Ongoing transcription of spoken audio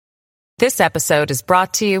This episode is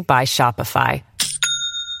brought to you by Shopify.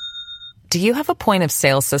 Do you have a point of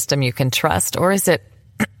sale system you can trust, or is it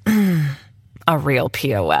a real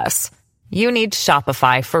POS? You need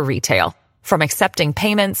Shopify for retail. From accepting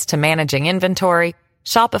payments to managing inventory,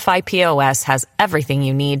 Shopify POS has everything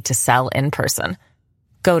you need to sell in person.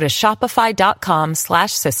 Go to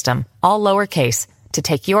shopify.com/system, all lowercase, to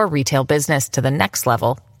take your retail business to the next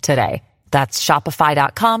level today. That's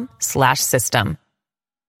shopify.com/system.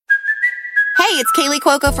 Hey, it's Kaylee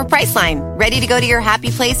Cuoco for Priceline. Ready to go to your happy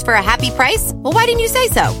place for a happy price? Well, why didn't you say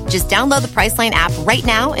so? Just download the Priceline app right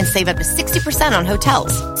now and save up to 60% on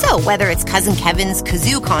hotels. So whether it's Cousin Kevin's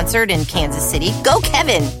Kazoo Concert in Kansas City, go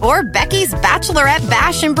Kevin, or Becky's Bachelorette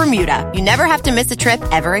Bash in Bermuda, you never have to miss a trip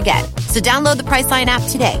ever again. So download the Priceline app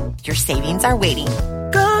today. Your savings are waiting.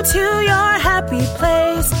 Go to your happy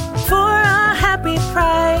place for a happy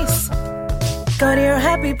price. Go to your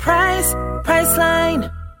happy price,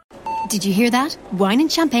 Priceline. Did you hear that? Wine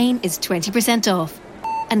and champagne is 20% off.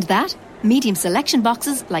 And that? Medium selection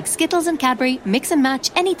boxes like Skittles and Cadbury mix and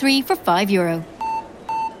match any three for €5.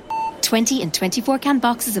 20 and 24 can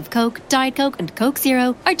boxes of Coke, Diet Coke and Coke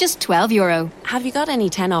Zero are just €12. Have you got any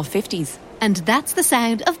 10 off 50s? And that's the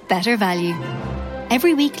sound of better value.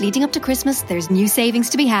 Every week leading up to Christmas, there's new savings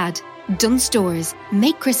to be had. Dunnes Stores.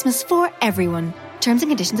 Make Christmas for everyone. Terms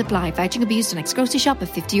and conditions apply. Vouchering abused on ex-grocery shop of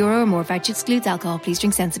 €50 or more. Voucher excludes alcohol. Please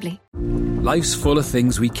drink sensibly. Life's full of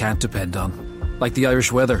things we can't depend on. Like the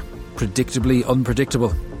Irish weather. Predictably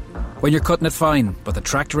unpredictable. When you're cutting it fine, but the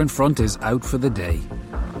tractor in front is out for the day.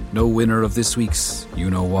 No winner of this week's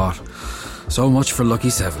you-know-what. So much for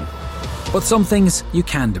Lucky 7. But some things you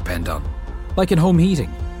can depend on. Like in home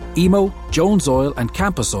heating. Emo, Jones Oil and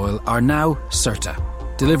Campus Oil are now CERTA.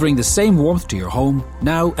 Delivering the same warmth to your home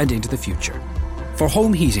now and into the future. For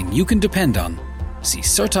home heating you can depend on, see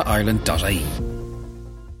CERTAIreland.ie.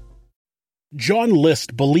 John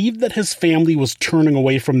List believed that his family was turning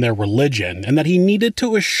away from their religion and that he needed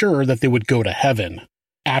to assure that they would go to heaven.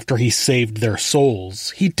 After he saved their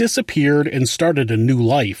souls, he disappeared and started a new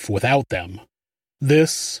life without them.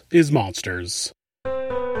 This is Monsters.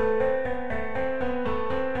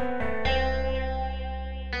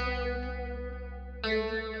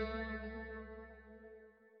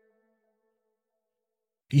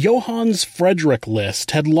 Johannes Frederick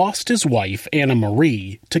List had lost his wife, Anna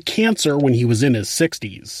Marie, to cancer when he was in his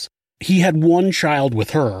 60s. He had one child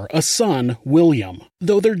with her, a son, William,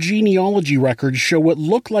 though their genealogy records show what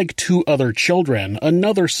looked like two other children,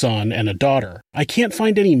 another son and a daughter. I can't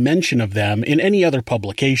find any mention of them in any other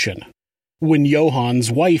publication. When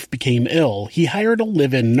Johann's wife became ill, he hired a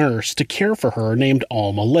live-in nurse to care for her named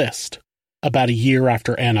Alma List. About a year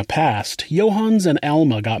after Anna passed, Johannes and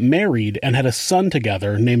Alma got married and had a son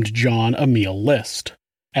together named John Emil List.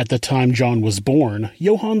 At the time John was born,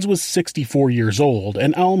 Johannes was 64 years old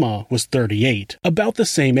and Alma was 38, about the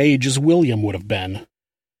same age as William would have been.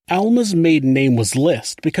 Alma's maiden name was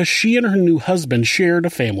List because she and her new husband shared a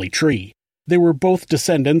family tree. They were both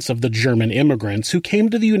descendants of the German immigrants who came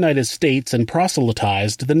to the United States and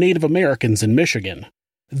proselytized the Native Americans in Michigan.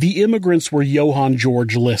 The immigrants were Johann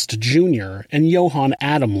George List Jr. and Johann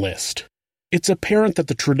Adam List. It's apparent that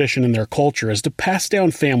the tradition in their culture is to pass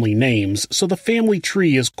down family names, so the family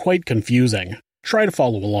tree is quite confusing. Try to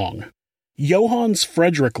follow along. Johannes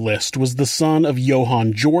Frederick List was the son of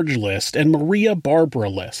Johann George List and Maria Barbara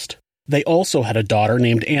List. They also had a daughter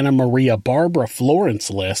named Anna Maria Barbara Florence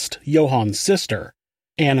List, Johann's sister.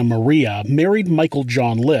 Anna Maria married Michael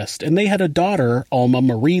John List, and they had a daughter, Alma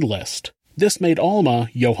Marie List. This made Alma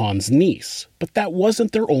Johann's niece, but that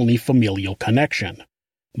wasn't their only familial connection.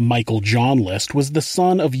 Michael John List was the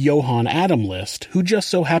son of Johann Adam List, who just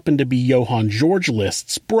so happened to be Johann George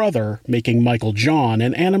List's brother, making Michael John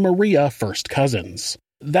and Anna Maria first cousins.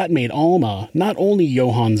 That made Alma not only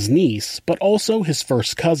Johann's niece, but also his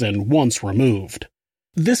first cousin once removed.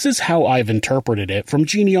 This is how I've interpreted it from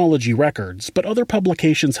genealogy records, but other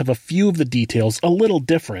publications have a few of the details a little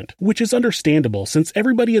different, which is understandable since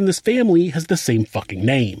everybody in this family has the same fucking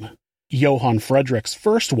name. Johann Frederick's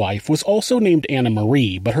first wife was also named Anna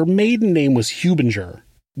Marie, but her maiden name was Hubinger.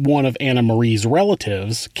 One of Anna Marie's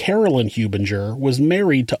relatives, Carolyn Hubinger, was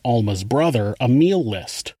married to Alma's brother, Emil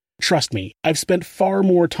List. Trust me, I've spent far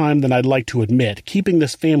more time than I'd like to admit keeping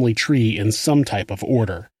this family tree in some type of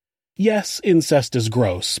order. Yes, incest is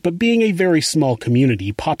gross, but being a very small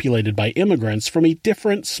community populated by immigrants from a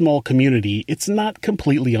different small community, it's not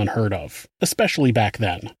completely unheard of, especially back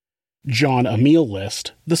then. John Emil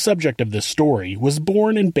List, the subject of this story, was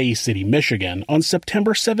born in Bay City, Michigan on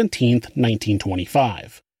September 17,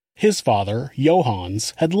 1925. His father,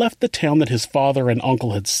 Johannes, had left the town that his father and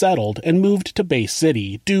uncle had settled and moved to Bay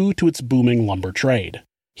City due to its booming lumber trade.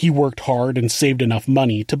 He worked hard and saved enough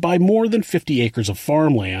money to buy more than 50 acres of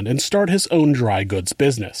farmland and start his own dry goods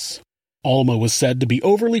business. Alma was said to be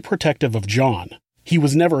overly protective of John. He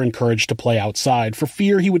was never encouraged to play outside for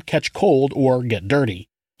fear he would catch cold or get dirty.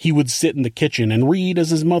 He would sit in the kitchen and read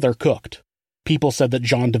as his mother cooked. People said that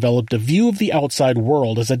John developed a view of the outside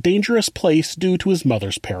world as a dangerous place due to his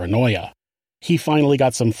mother's paranoia. He finally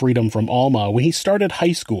got some freedom from Alma when he started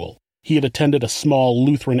high school. He had attended a small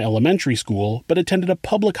Lutheran elementary school, but attended a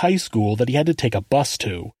public high school that he had to take a bus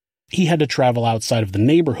to. He had to travel outside of the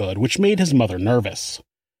neighborhood, which made his mother nervous.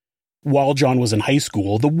 While John was in high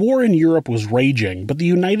school, the war in Europe was raging, but the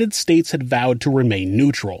United States had vowed to remain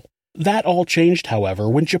neutral. That all changed, however,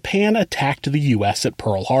 when Japan attacked the U.S. at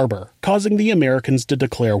Pearl Harbor, causing the Americans to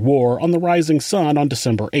declare war on the Rising Sun on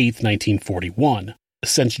December 8, 1941.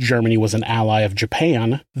 Since Germany was an ally of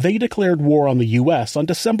Japan, they declared war on the U.S. on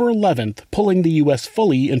December 11th, pulling the U.S.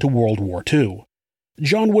 fully into World War II.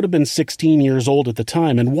 John would have been 16 years old at the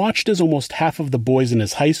time and watched as almost half of the boys in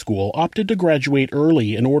his high school opted to graduate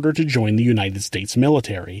early in order to join the United States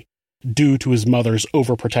military. Due to his mother's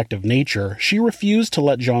overprotective nature, she refused to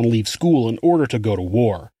let John leave school in order to go to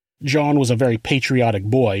war. John was a very patriotic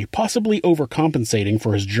boy, possibly overcompensating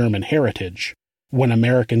for his German heritage. When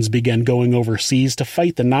Americans began going overseas to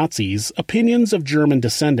fight the Nazis, opinions of German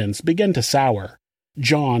descendants began to sour.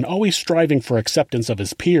 John, always striving for acceptance of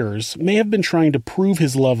his peers, may have been trying to prove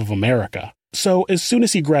his love of America. So, as soon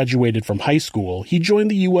as he graduated from high school, he joined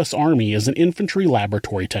the U.S. Army as an infantry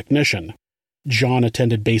laboratory technician. John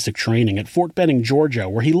attended basic training at Fort Benning, Georgia,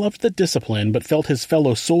 where he loved the discipline but felt his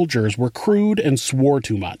fellow soldiers were crude and swore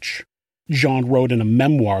too much. John wrote in a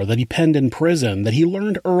memoir that he penned in prison that he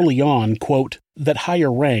learned early on, quote, that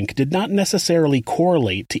higher rank did not necessarily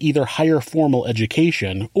correlate to either higher formal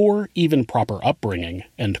education or even proper upbringing,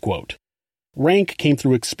 end quote. Rank came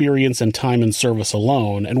through experience and time in service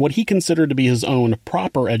alone, and what he considered to be his own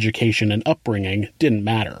proper education and upbringing didn't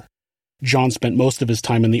matter. John spent most of his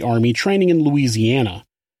time in the Army training in Louisiana.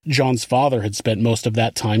 John's father had spent most of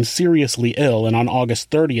that time seriously ill, and on August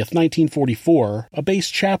 30th, 1944, a base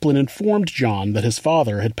chaplain informed John that his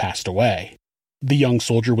father had passed away. The young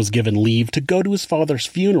soldier was given leave to go to his father's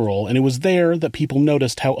funeral, and it was there that people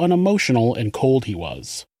noticed how unemotional and cold he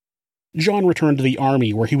was. John returned to the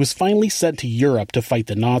Army, where he was finally sent to Europe to fight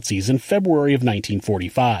the Nazis in February of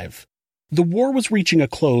 1945. The war was reaching a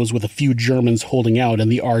close with a few Germans holding out in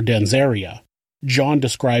the Ardennes area. John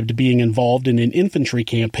described being involved in an infantry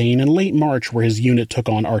campaign in late March where his unit took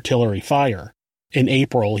on artillery fire. In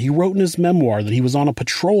April, he wrote in his memoir that he was on a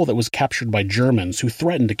patrol that was captured by Germans who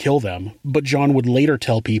threatened to kill them, but John would later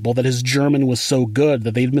tell people that his German was so good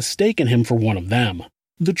that they'd mistaken him for one of them.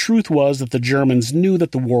 The truth was that the Germans knew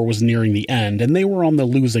that the war was nearing the end and they were on the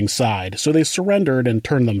losing side, so they surrendered and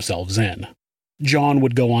turned themselves in. John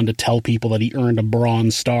would go on to tell people that he earned a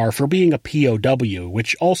Bronze Star for being a POW,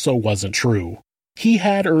 which also wasn't true. He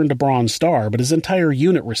had earned a Bronze Star, but his entire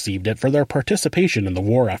unit received it for their participation in the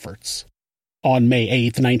war efforts. On May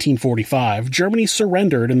 8, 1945, Germany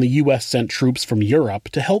surrendered and the U.S. sent troops from Europe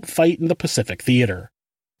to help fight in the Pacific Theater.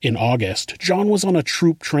 In August, John was on a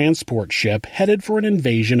troop transport ship headed for an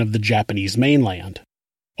invasion of the Japanese mainland.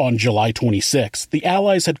 On July 26, the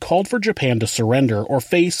Allies had called for Japan to surrender or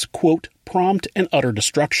face, quote, prompt and utter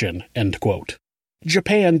destruction, end quote.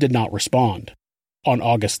 Japan did not respond. On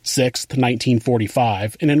August 6,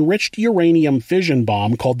 1945, an enriched uranium fission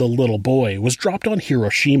bomb called the Little Boy was dropped on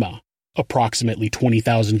Hiroshima. Approximately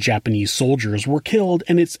 20,000 Japanese soldiers were killed,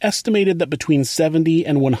 and it's estimated that between 70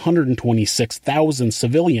 and 126,000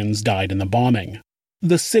 civilians died in the bombing.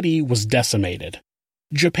 The city was decimated.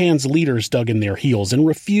 Japan's leaders dug in their heels and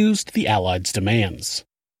refused the Allies' demands.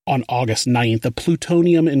 On August 9th, a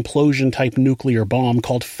plutonium implosion-type nuclear bomb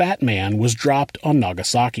called Fat Man was dropped on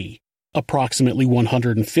Nagasaki. Approximately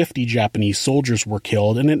 150 Japanese soldiers were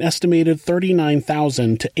killed and an estimated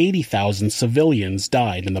 39,000 to 80,000 civilians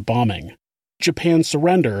died in the bombing. Japan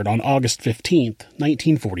surrendered on August 15,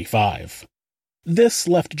 1945. This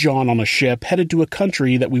left John on a ship headed to a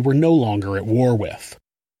country that we were no longer at war with.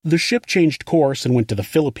 The ship changed course and went to the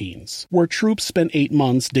Philippines, where troops spent 8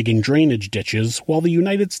 months digging drainage ditches while the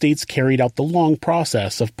United States carried out the long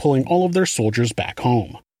process of pulling all of their soldiers back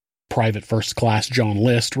home. Private First Class John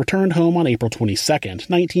List returned home on April 22,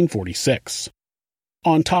 1946.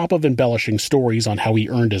 On top of embellishing stories on how he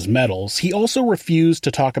earned his medals, he also refused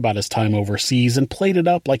to talk about his time overseas and played it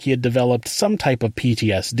up like he had developed some type of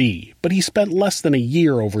PTSD, but he spent less than a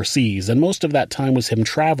year overseas and most of that time was him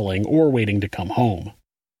traveling or waiting to come home.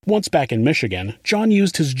 Once back in Michigan, John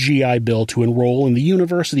used his GI Bill to enroll in the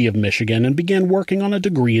University of Michigan and began working on a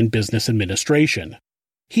degree in business administration.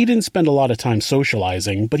 He didn't spend a lot of time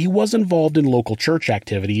socializing, but he was involved in local church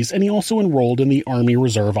activities, and he also enrolled in the Army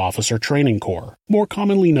Reserve Officer Training Corps, more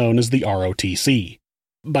commonly known as the ROTC.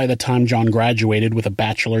 By the time John graduated with a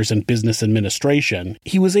bachelor's in business administration,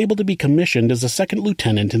 he was able to be commissioned as a second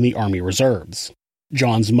lieutenant in the Army Reserves.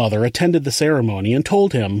 John's mother attended the ceremony and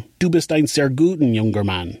told him, "Du bist ein sehr guten junger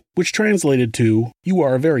Mann," which translated to, "You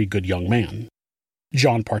are a very good young man."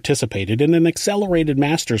 John participated in an accelerated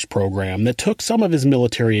master's program that took some of his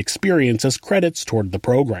military experience as credits toward the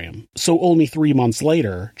program, so only 3 months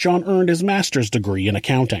later, John earned his master's degree in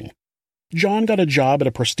accounting. John got a job at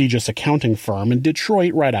a prestigious accounting firm in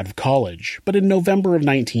Detroit right out of college, but in November of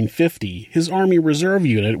 1950, his Army Reserve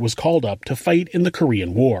unit was called up to fight in the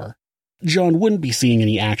Korean War. John wouldn't be seeing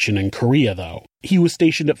any action in Korea, though. He was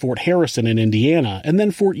stationed at Fort Harrison in Indiana and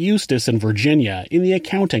then Fort Eustis in Virginia in the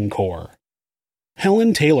Accounting Corps.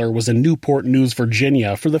 Helen Taylor was in Newport News,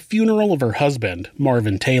 Virginia for the funeral of her husband,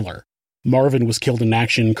 Marvin Taylor. Marvin was killed in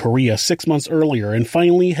action in Korea 6 months earlier and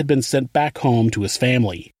finally had been sent back home to his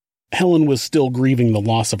family. Helen was still grieving the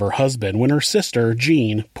loss of her husband when her sister,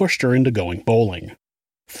 Jean, pushed her into going bowling.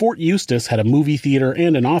 Fort Eustis had a movie theater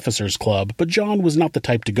and an officers' club, but John was not the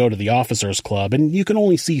type to go to the officers' club, and you can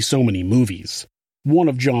only see so many movies. One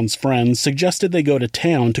of John's friends suggested they go to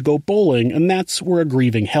town to go bowling, and that's where a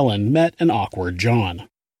grieving Helen met an awkward John.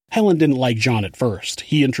 Helen didn't like John at first.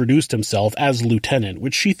 He introduced himself as lieutenant,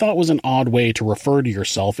 which she thought was an odd way to refer to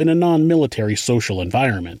yourself in a non-military social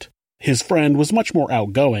environment. His friend was much more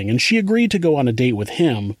outgoing, and she agreed to go on a date with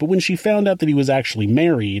him, but when she found out that he was actually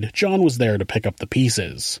married, John was there to pick up the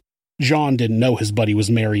pieces. John didn't know his buddy was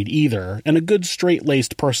married either, and a good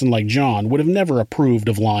straight-laced person like John would have never approved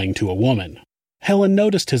of lying to a woman. Helen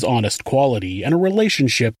noticed his honest quality, and a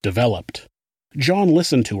relationship developed. John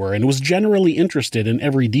listened to her and was generally interested in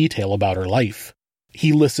every detail about her life.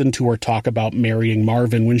 He listened to her talk about marrying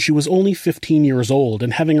Marvin when she was only 15 years old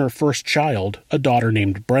and having her first child, a daughter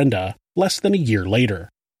named Brenda, less than a year later.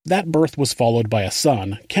 That birth was followed by a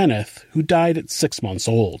son, Kenneth, who died at 6 months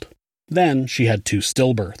old. Then she had 2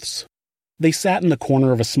 stillbirths. They sat in the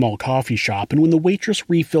corner of a small coffee shop, and when the waitress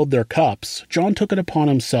refilled their cups, John took it upon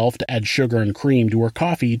himself to add sugar and cream to her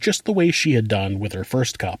coffee just the way she had done with her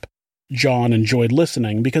first cup. John enjoyed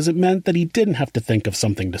listening because it meant that he didn't have to think of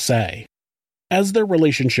something to say. As their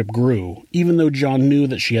relationship grew, even though John knew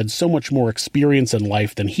that she had so much more experience in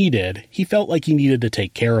life than he did, he felt like he needed to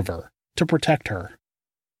take care of her, to protect her.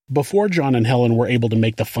 Before John and Helen were able to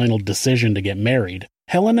make the final decision to get married,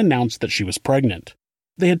 Helen announced that she was pregnant.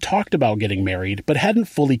 They had talked about getting married, but hadn't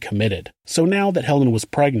fully committed, so now that Helen was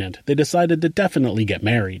pregnant, they decided to definitely get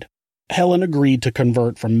married. Helen agreed to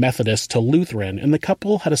convert from Methodist to Lutheran, and the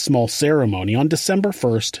couple had a small ceremony on December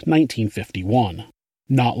 1st, 1951.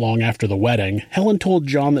 Not long after the wedding, Helen told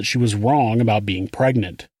John that she was wrong about being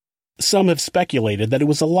pregnant. Some have speculated that it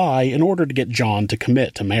was a lie in order to get John to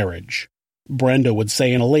commit to marriage. Brenda would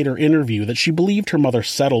say in a later interview that she believed her mother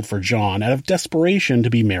settled for John out of desperation to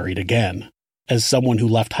be married again. As someone who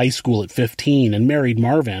left high school at 15 and married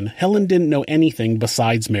Marvin, Helen didn't know anything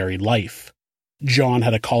besides married life. John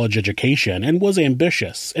had a college education and was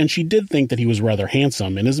ambitious, and she did think that he was rather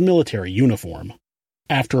handsome in his military uniform.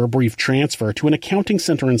 After a brief transfer to an accounting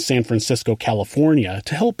center in San Francisco, California,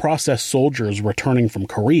 to help process soldiers returning from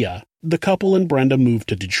Korea, the couple and Brenda moved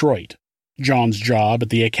to Detroit. John's job at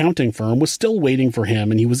the accounting firm was still waiting for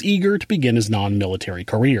him, and he was eager to begin his non-military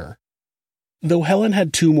career. Though Helen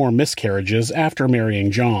had 2 more miscarriages after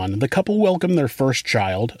marrying John, the couple welcomed their first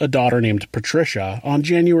child, a daughter named Patricia, on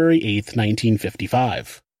January 8,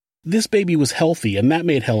 1955. This baby was healthy, and that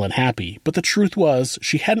made Helen happy, but the truth was,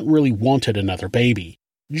 she hadn't really wanted another baby.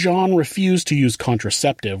 John refused to use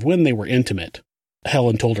contraceptive when they were intimate.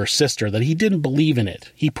 Helen told her sister that he didn't believe in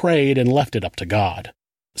it, he prayed and left it up to God.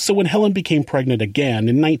 So when Helen became pregnant again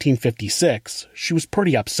in 1956, she was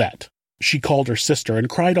pretty upset. She called her sister and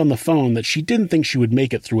cried on the phone that she didn't think she would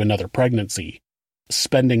make it through another pregnancy.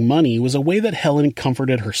 Spending money was a way that Helen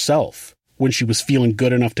comforted herself. When she was feeling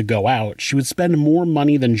good enough to go out, she would spend more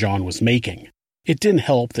money than John was making. It didn't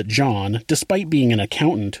help that John, despite being an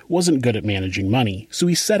accountant, wasn't good at managing money, so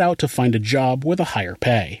he set out to find a job with a higher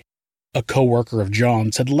pay. A co-worker of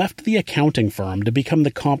John's had left the accounting firm to become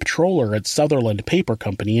the comptroller at Sutherland Paper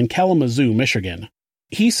Company in Kalamazoo, Michigan.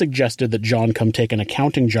 He suggested that John come take an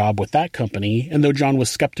accounting job with that company, and though John was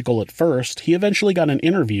skeptical at first, he eventually got an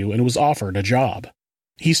interview and was offered a job.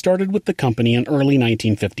 He started with the company in early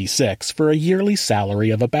 1956 for a yearly salary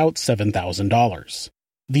of about $7,000.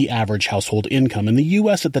 The average household income in the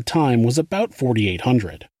U.S. at the time was about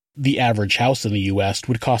 $4,800. The average house in the U.S.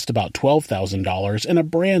 would cost about $12,000, and a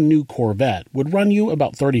brand new Corvette would run you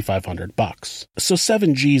about $3,500. So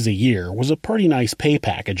 $7,000 a year was a pretty nice pay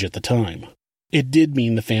package at the time. It did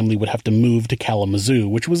mean the family would have to move to Kalamazoo,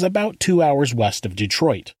 which was about 2 hours west of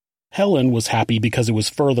Detroit. Helen was happy because it was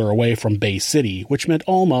further away from Bay City, which meant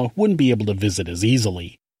Alma wouldn't be able to visit as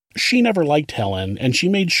easily. She never liked Helen, and she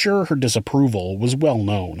made sure her disapproval was well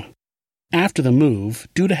known. After the move,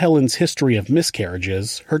 due to Helen's history of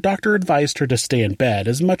miscarriages, her doctor advised her to stay in bed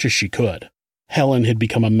as much as she could. Helen had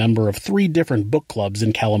become a member of 3 different book clubs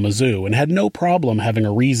in Kalamazoo and had no problem having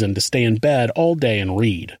a reason to stay in bed all day and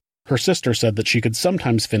read. Her sister said that she could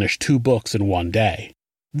sometimes finish 2 books in one day.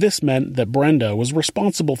 This meant that Brenda was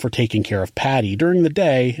responsible for taking care of Patty during the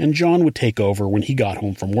day, and John would take over when he got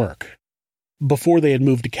home from work. Before they had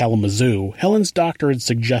moved to Kalamazoo, Helen's doctor had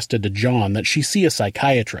suggested to John that she see a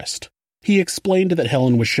psychiatrist. He explained that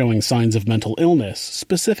Helen was showing signs of mental illness,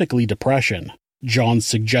 specifically depression. John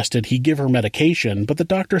suggested he give her medication, but the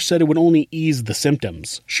doctor said it would only ease the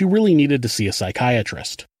symptoms. She really needed to see a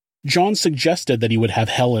psychiatrist. John suggested that he would have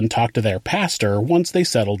Helen talk to their pastor once they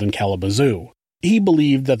settled in Kalamazoo. He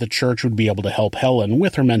believed that the church would be able to help Helen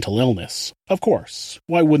with her mental illness. Of course,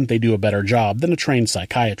 why wouldn't they do a better job than a trained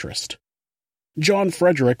psychiatrist? John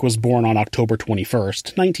Frederick was born on October 21,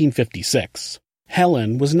 1956.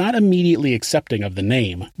 Helen was not immediately accepting of the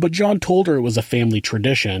name, but John told her it was a family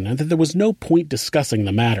tradition and that there was no point discussing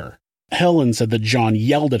the matter. Helen said that John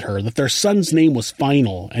yelled at her that their son's name was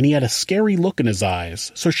final, and he had a scary look in his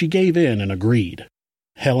eyes, so she gave in and agreed.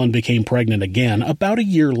 Helen became pregnant again about a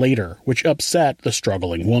year later, which upset the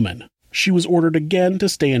struggling woman. She was ordered again to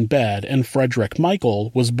stay in bed, and Frederick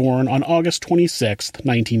Michael was born on August 26,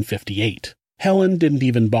 1958. Helen didn't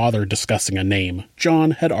even bother discussing a name.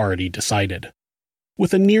 John had already decided.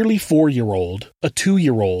 With a nearly 4-year-old, a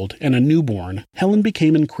 2-year-old, and a newborn, Helen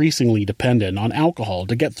became increasingly dependent on alcohol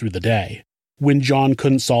to get through the day. When John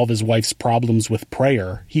couldn't solve his wife's problems with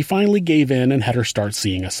prayer, he finally gave in and had her start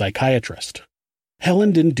seeing a psychiatrist.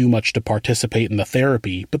 Helen didn't do much to participate in the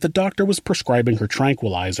therapy, but the doctor was prescribing her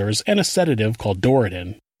tranquilizers and a sedative called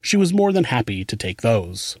Doritin. She was more than happy to take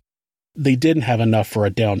those. They didn't have enough for a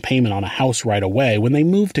down payment on a house right away when they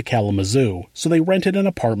moved to Kalamazoo, so they rented an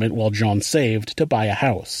apartment while John saved to buy a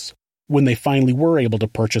house. When they finally were able to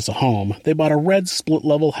purchase a home, they bought a red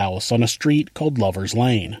split-level house on a street called Lover's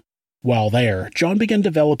Lane. While there, John began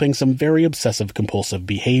developing some very obsessive-compulsive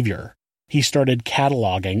behavior. He started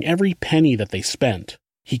cataloging every penny that they spent.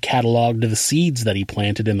 He cataloged the seeds that he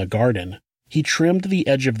planted in the garden. He trimmed the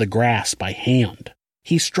edge of the grass by hand.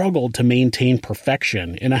 He struggled to maintain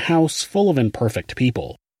perfection in a house full of imperfect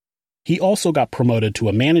people. He also got promoted to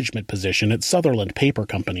a management position at Sutherland Paper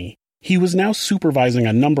Company. He was now supervising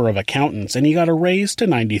a number of accountants, and he got a raise to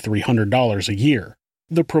 $9,300 a year.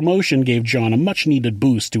 The promotion gave John a much-needed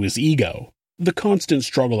boost to his ego. The constant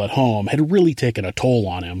struggle at home had really taken a toll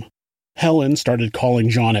on him. Helen started calling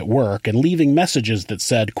John at work and leaving messages that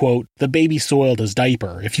said, quote, "The baby soiled his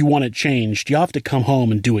diaper. If you want it changed, you have to come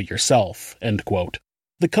home and do it yourself," end quote.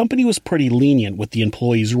 The company was pretty lenient with the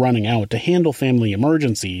employees running out to handle family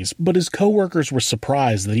emergencies, but his coworkers were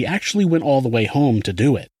surprised that he actually went all the way home to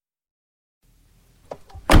do it.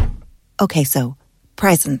 Okay, so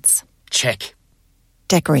presents. Check.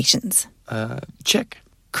 Decorations. Check.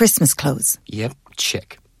 Christmas clothes. Yep,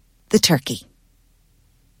 check. The turkey.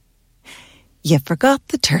 You forgot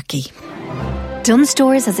the turkey. Dunnes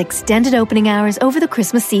Stores has extended opening hours over the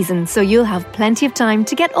Christmas season, so you'll have plenty of time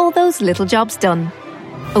to get all those little jobs done.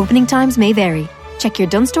 Opening times may vary. Check your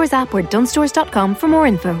Dunnes Stores app or dunnesstores.com for more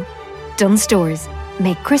info. Dunnes Stores.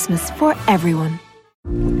 Make Christmas for everyone.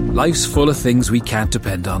 Life's full of things we can't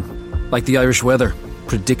depend on. Like the Irish weather.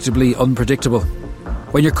 Predictably unpredictable.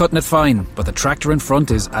 When you're cutting it fine, but the tractor in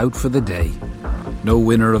front is out for the day. No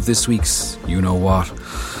winner of this week's you-know-what.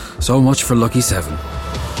 So much for Lucky 7.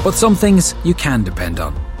 But some things you can depend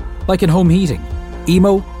on. Like in home heating.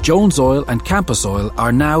 Emo, Jones Oil and Campus Oil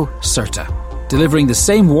are now CERTA, delivering the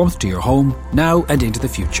same warmth to your home now and into the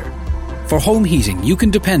future. For home heating you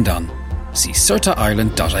can depend on, see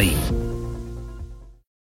CERTAIreland.ie.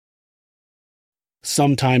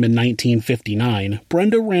 Sometime in 1959,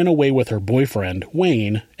 Brenda ran away with her boyfriend,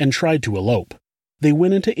 Wayne, and tried to elope. They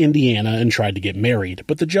went into Indiana and tried to get married,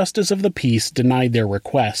 but the Justice of the Peace denied their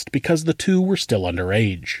request because the two were still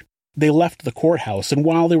underage. They left the courthouse, and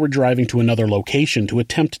while they were driving to another location to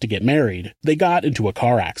attempt to get married, they got into a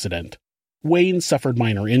car accident. Wayne suffered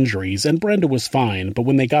minor injuries, and Brenda was fine, but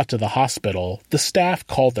when they got to the hospital, the staff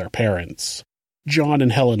called their parents. John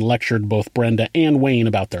and Helen lectured both Brenda and Wayne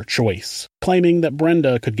about their choice, claiming that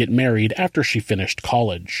Brenda could get married after she finished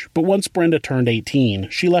college, but once Brenda turned 18,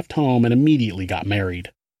 she left home and immediately got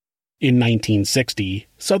married. In 1960,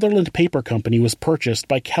 Sutherland Paper Company was purchased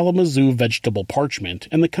by Kalamazoo Vegetable Parchment,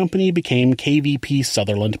 and the company became KVP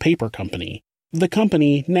Sutherland Paper Company. The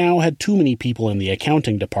company now had too many people in the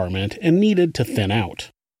accounting department and needed to thin out.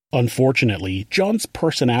 Unfortunately, John's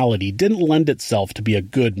personality didn't lend itself to be a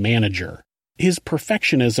good manager. His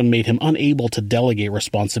perfectionism made him unable to delegate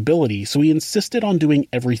responsibility, so he insisted on doing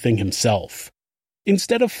everything himself.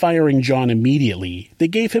 Instead of firing John immediately, they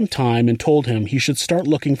gave him time and told him he should start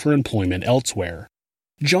looking for employment elsewhere.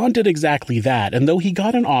 John did exactly that, and though he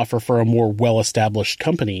got an offer for a more well-established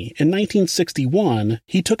company, in 1961,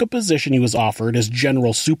 he took a position he was offered as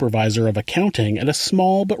general supervisor of accounting at a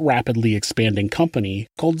small but rapidly expanding company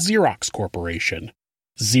called Xerox Corporation.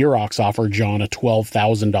 Xerox offered John a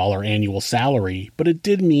 $12,000 annual salary, but it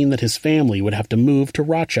did mean that his family would have to move to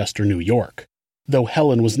Rochester, New York. Though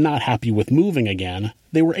Helen was not happy with moving again,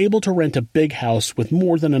 they were able to rent a big house with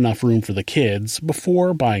more than enough room for the kids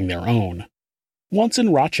before buying their own. Once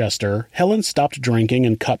in Rochester, Helen stopped drinking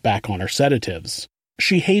and cut back on her sedatives.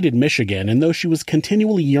 She hated Michigan, and though she was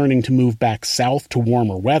continually yearning to move back south to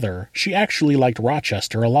warmer weather, she actually liked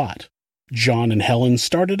Rochester a lot. John and Helen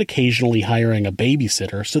started occasionally hiring a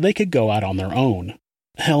babysitter so they could go out on their own.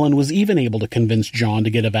 Helen was even able to convince John to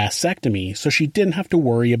get a vasectomy so she didn't have to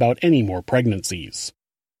worry about any more pregnancies.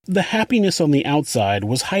 The happiness on the outside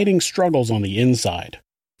was hiding struggles on the inside.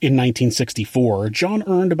 In 1964, John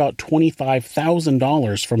earned about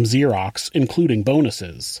 $25,000 from Xerox, including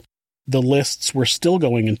bonuses. The Lists were still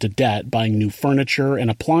going into debt buying new furniture and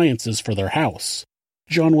appliances for their house.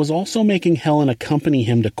 John was also making Helen accompany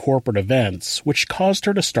him to corporate events, which caused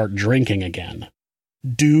her to start drinking again.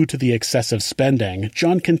 Due to the excessive spending,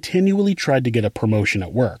 John continually tried to get a promotion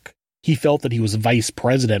at work. He felt that he was vice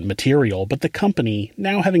president material, but the company,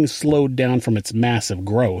 now having slowed down from its massive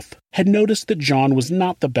growth, had noticed that John was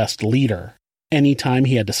not the best leader. Anytime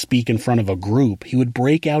he had to speak in front of a group, he would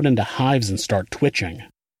break out into hives and start twitching.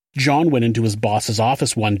 John went into his boss's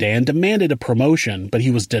office one day and demanded a promotion, but he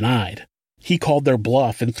was denied. He called their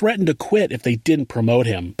bluff and threatened to quit if they didn't promote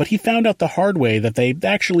him, but he found out the hard way that they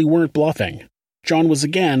actually weren't bluffing. John was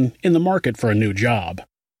again in the market for a new job.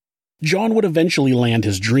 John would eventually land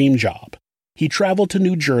his dream job. He traveled to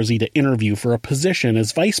New Jersey to interview for a position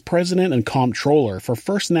as vice president and comptroller for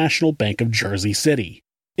First National Bank of Jersey City.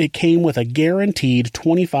 It came with a guaranteed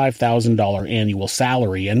 $25,000 annual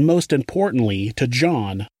salary and, most importantly, to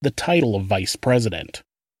John, the title of vice president.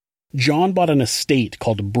 John bought an estate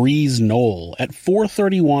called Breeze Knoll at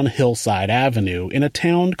 431 Hillside Avenue in a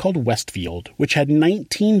town called Westfield, which had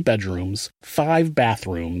 19 bedrooms, 5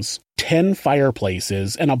 bathrooms, 10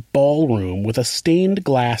 fireplaces, and a ballroom with a stained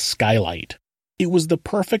glass skylight. It was the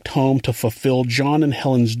perfect home to fulfill John and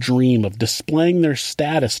Helen's dream of displaying their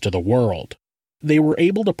status to the world. They were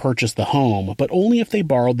able to purchase the home, but only if they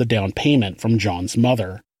borrowed the down payment from John's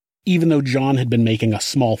mother. Even though John had been making a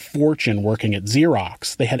small fortune working at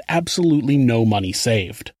Xerox, they had absolutely no money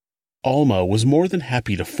saved. Alma was more than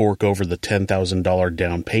happy to fork over the $10,000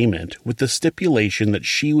 down payment with the stipulation that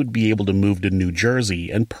she would be able to move to New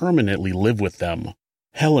Jersey and permanently live with them.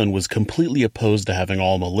 Helen was completely opposed to having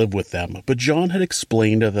Alma live with them, but John had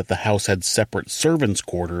explained that the house had separate servants'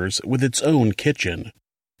 quarters with its own kitchen.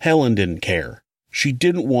 Helen didn't care. She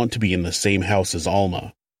didn't want to be in the same house as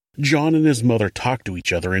Alma. John and his mother talked to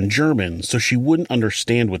each other in German so she wouldn't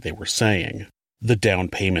understand what they were saying. The down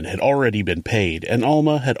payment had already been paid, and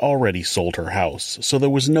Alma had already sold her house, so there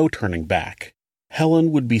was no turning back.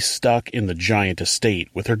 Helen would be stuck in the giant estate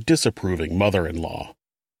with her disapproving mother-in-law.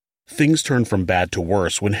 Things turned from bad to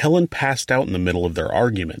worse when Helen passed out in the middle of their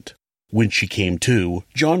argument. When she came to,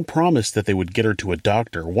 John promised that they would get her to a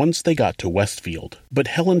doctor once they got to Westfield, but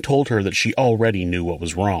Helen told her that she already knew what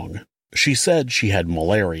was wrong. She said she had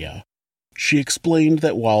malaria. She explained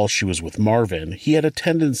that while she was with Marvin, he had a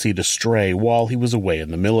tendency to stray while he was away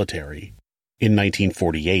in the military. In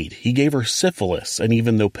 1948, he gave her syphilis, and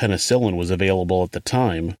even though penicillin was available at the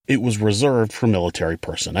time, it was reserved for military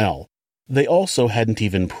personnel. They also hadn't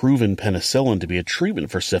even proven penicillin to be a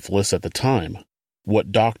treatment for syphilis at the time.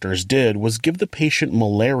 What doctors did was give the patient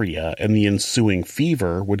malaria, and the ensuing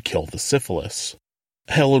fever would kill the syphilis.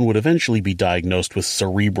 Helen would eventually be diagnosed with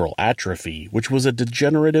cerebral atrophy, which was a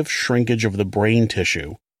degenerative shrinkage of the brain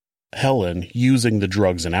tissue. Helen, using the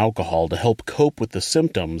drugs and alcohol to help cope with the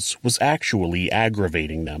symptoms, was actually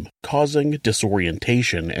aggravating them, causing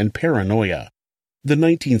disorientation and paranoia. The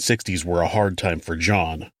 1960s were a hard time for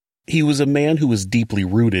John. He was a man who was deeply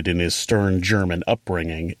rooted in his stern German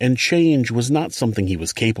upbringing, and change was not something he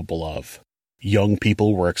was capable of. Young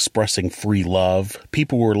people were expressing free love,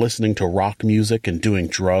 people were listening to rock music and doing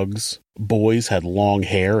drugs, boys had long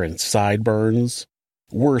hair and sideburns.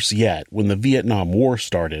 Worse yet, when the Vietnam War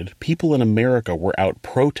started, people in America were out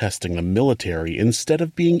protesting the military instead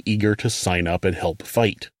of being eager to sign up and help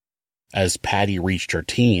fight. As Patty reached her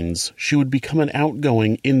teens, she would become an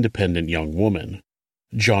outgoing, independent young woman.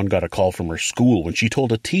 John got a call from her school when she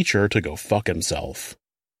told a teacher to go fuck himself.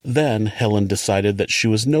 Then Helen decided that she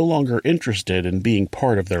was no longer interested in being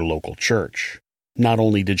part of their local church. Not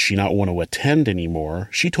only did she not want to attend anymore,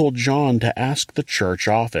 she told John to ask the church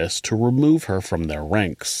office to remove her from their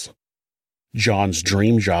ranks. John's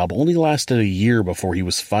dream job only lasted a year before he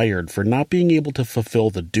was fired for not being able to fulfill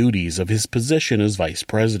the duties of his position as vice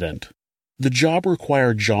president. The job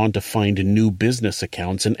required John to find new business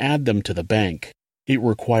accounts and add them to the bank. It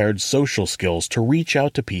required social skills to reach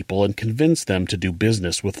out to people and convince them to do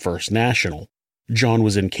business with First National. John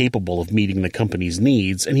was incapable of meeting the company's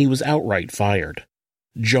needs, and he was outright fired.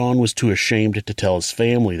 John was too ashamed to tell his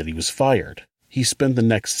family that he was fired. He spent the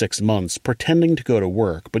next 6 months pretending to go to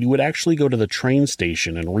work, but he would actually go to the train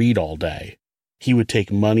station and read all day. He would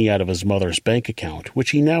take money out of his mother's bank account,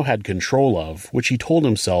 which he now had control of, which he told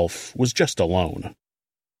himself was just a loan.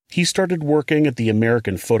 He started working at the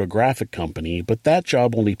American Photographic Company, but that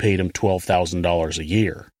job only paid him $12,000 a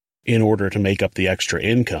year. In order to make up the extra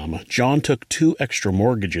income, John took 2 extra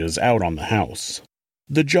mortgages out on the house.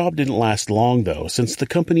 The job didn't last long, though, since the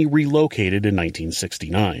company relocated in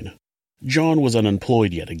 1969. John was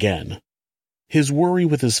unemployed yet again. His worry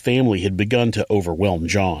with his family had begun to overwhelm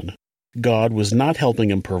John. God was not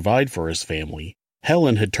helping him provide for his family.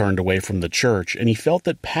 Helen had turned away from the church, and he felt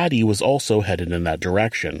that Patty was also headed in that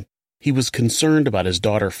direction. He was concerned about his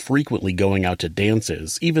daughter frequently going out to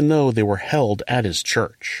dances, even though they were held at his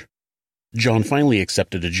church. John finally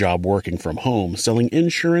accepted a job working from home, selling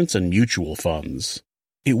insurance and mutual funds.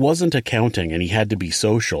 It wasn't accounting and he had to be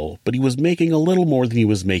social, but he was making a little more than he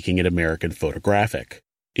was making at American Photographic.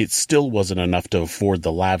 It still wasn't enough to afford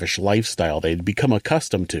the lavish lifestyle they'd become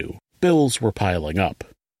accustomed to. Bills were piling up.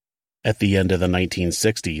 At the end of the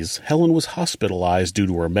 1960s, Helen was hospitalized due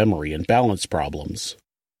to her memory and balance problems.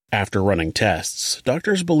 After running tests,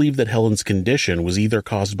 doctors believed that Helen's condition was either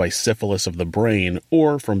caused by syphilis of the brain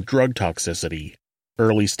or from drug toxicity.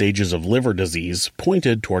 Early stages of liver disease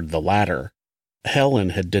pointed toward the latter. Helen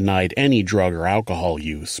had denied any drug or alcohol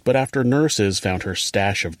use, but after nurses found her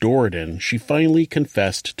stash of Doriden, she finally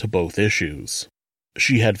confessed to both issues.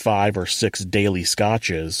 She had 5 or 6 daily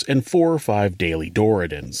scotches and 4 or 5 daily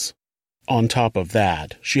Doridens. On top of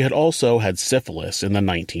that, she had also had syphilis in the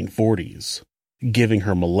 1940s. Giving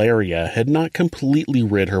her malaria had not completely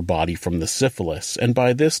rid her body from the syphilis, and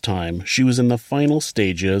by this time she was in the final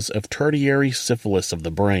stages of tertiary syphilis of the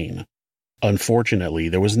brain. Unfortunately,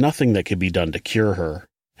 there was nothing that could be done to cure her.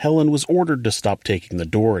 Helen was ordered to stop taking the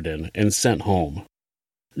Doriden and sent home.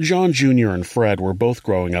 John Jr. and Fred were both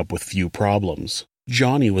growing up with few problems.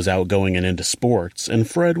 Johnny was outgoing and into sports, and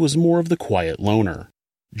Fred was more of the quiet loner.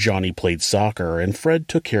 Johnny played soccer, and Fred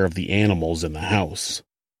took care of the animals in the house.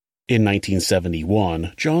 In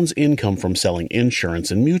 1971, John's income from selling insurance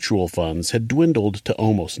and mutual funds had dwindled to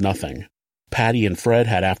almost nothing. Patty and Fred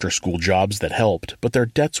had after-school jobs that helped, but their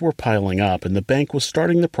debts were piling up and the bank was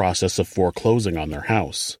starting the process of foreclosing on their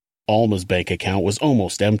house. Alma's bank account was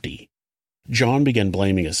almost empty. John began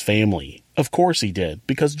blaming his family. Of course he did,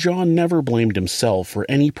 because John never blamed himself for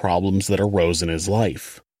any problems that arose in his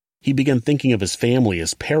life. He began thinking of his family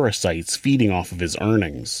as parasites feeding off of his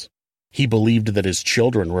earnings. He believed that his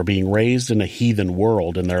children were being raised in a heathen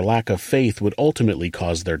world and their lack of faith would ultimately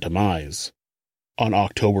cause their demise. On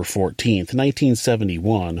October 14,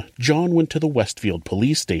 1971, John went to the Westfield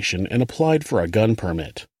police station and applied for a gun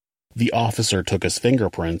permit. The officer took his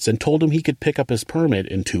fingerprints and told him he could pick up his permit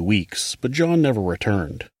in 2 weeks, but John never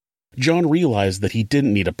returned. John realized that he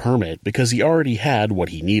didn't need a permit because he already had what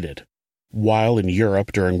he needed. While in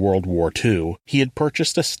Europe during World War II, he had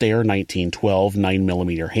purchased a Steyr 1912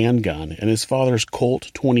 9mm handgun, and his father's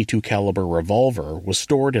Colt .22 caliber revolver was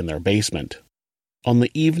stored in their basement. On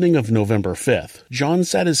the evening of November 5th, John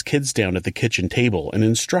sat his kids down at the kitchen table and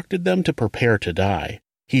instructed them to prepare to die.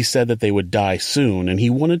 He said that they would die soon, and he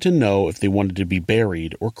wanted to know if they wanted to be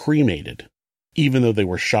buried or cremated. Even though they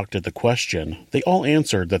were shocked at the question, they all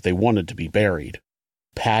answered that they wanted to be buried.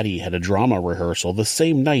 Patty had a drama rehearsal the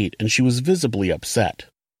same night and she was visibly upset.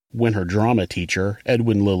 When her drama teacher,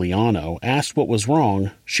 Edwin Liliano, asked what was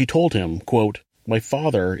wrong, she told him, quote, "My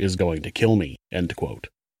father is going to kill me," end quote.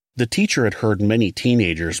 The teacher had heard many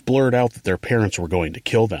teenagers blurt out that their parents were going to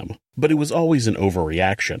kill them, but it was always an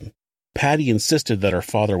overreaction. Patty insisted that her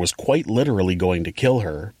father was quite literally going to kill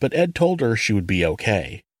her, but Ed told her she would be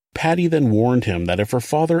okay. Patty then warned him that if her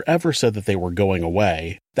father ever said that they were going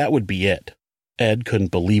away, that would be it. Ed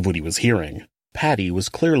couldn't believe what he was hearing. Patty was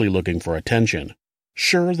clearly looking for attention.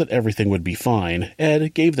 Sure that everything would be fine,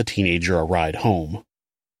 Ed gave the teenager a ride home.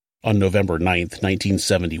 On November 9th,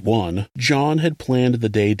 1971, John had planned the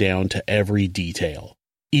day down to every detail.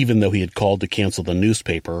 Even though he had called to cancel the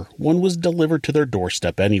newspaper, one was delivered to their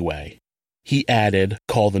doorstep anyway. He added,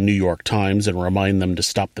 "Call the New York Times and remind them to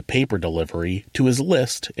stop the paper delivery," to his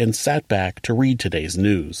list and sat back to read today's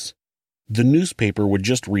news. The newspaper would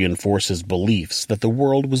just reinforce his beliefs that the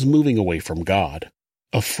world was moving away from God.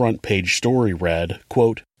 A front-page story read,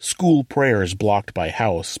 quote, "School prayers blocked by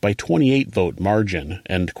House by 28-vote margin,"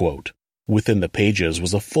 end quote. Within the pages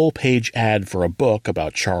was a full-page ad for a book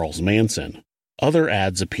about Charles Manson. Other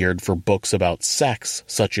ads appeared for books about sex,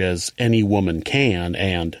 such as Any Woman Can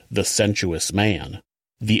and The Sensuous Man.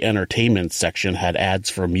 The entertainment section had ads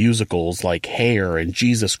for musicals like Hair and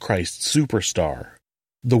Jesus Christ Superstar.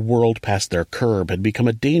 The world past their curb had become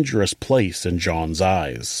a dangerous place in John's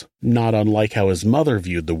eyes, not unlike how his mother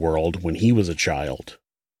viewed the world when he was a child.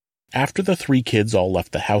 After the three kids all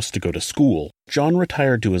left the house to go to school, John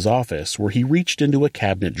retired to his office where he reached into a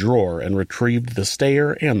cabinet drawer and retrieved the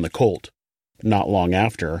Steyr and the Colt. Not long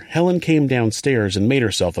after, Helen came downstairs and made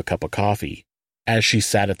herself a cup of coffee. As she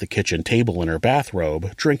sat at the kitchen table in her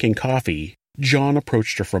bathrobe, drinking coffee, John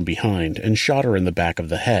approached her from behind and shot her in the back of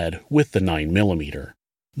the head with the 9mm.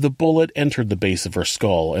 The bullet entered the base of her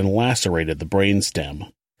skull and lacerated the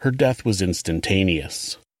brainstem. Her death was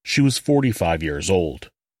instantaneous. She was 45 years old.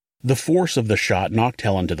 The force of the shot knocked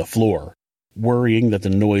Helen to the floor. Worrying that the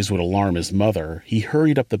noise would alarm his mother, he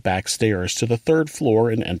hurried up the back stairs to the 3rd floor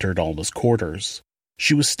and entered Alma's quarters.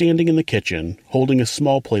 She was standing in the kitchen, holding a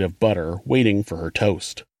small plate of butter, waiting for her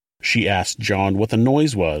toast. She asked John what the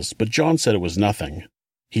noise was, but John said it was nothing.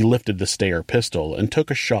 He lifted the Steyr pistol and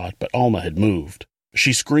took a shot, but Alma had moved.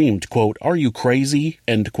 She screamed, quote, "Are you crazy?"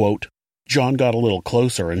 end quote. John got a little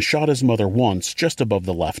closer and shot his mother once just above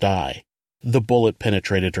the left eye. The bullet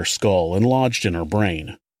penetrated her skull and lodged in her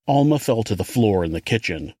brain. Alma fell to the floor in the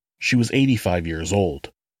kitchen. She was 85 years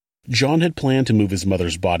old. John had planned to move his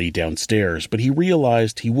mother's body downstairs, but he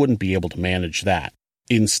realized he wouldn't be able to manage that.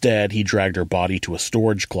 Instead, he dragged her body to a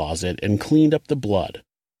storage closet and cleaned up the blood.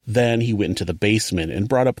 Then he went into the basement and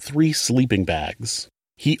brought up 3 sleeping bags.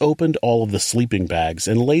 He opened all of the sleeping bags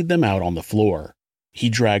and laid them out on the floor. He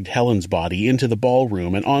dragged Helen's body into the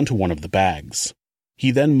ballroom and onto one of the bags.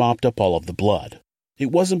 He then mopped up all of the blood.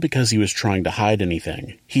 It wasn't because he was trying to hide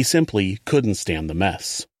anything. He simply couldn't stand the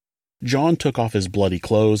mess. John took off his bloody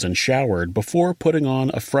clothes and showered before putting on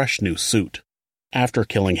a fresh new suit. After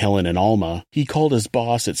killing Helen and Alma, he called his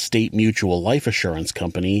boss at State Mutual Life Assurance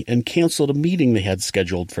Company and canceled a meeting they had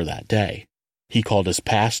scheduled for that day. He called his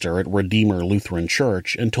pastor at Redeemer Lutheran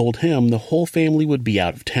Church and told him the whole family would be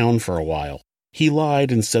out of town for a while. He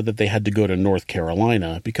lied and said that they had to go to North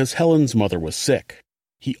Carolina because Helen's mother was sick.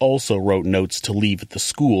 He also wrote notes to leave at the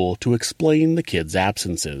school to explain the kids'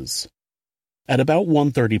 absences. At about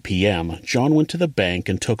 1:30 p.m., John went to the bank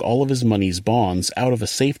and took all of his money's bonds out of a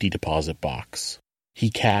safety deposit box.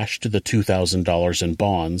 He cashed the $2,000 in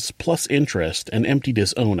bonds, plus interest, and emptied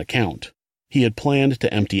his own account. He had planned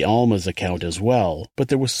to empty Alma's account as well, but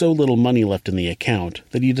there was so little money left in the account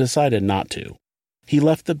that he decided not to. He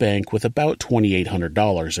left the bank with about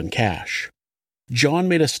 $2,800 in cash. John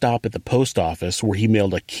made a stop at the post office where he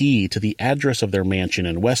mailed a key to the address of their mansion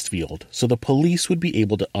in Westfield so the police would be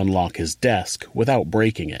able to unlock his desk without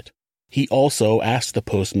breaking it. He also asked the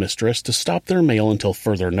postmistress to stop their mail until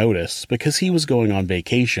further notice because he was going on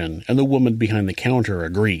vacation, and the woman behind the counter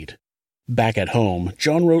agreed. Back at home,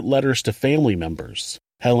 John wrote letters to family members,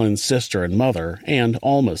 Helen's sister and mother, and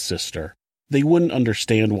Alma's sister. They wouldn't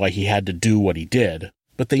understand why he had to do what he did,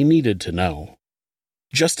 but they needed to know.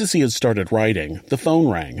 Just as he had started writing, the phone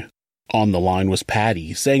rang. On the line was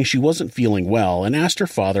Patty, saying she wasn't feeling well and asked her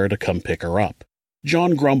father to come pick her up.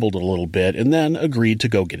 John grumbled a little bit and then agreed to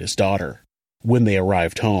go get his daughter. When they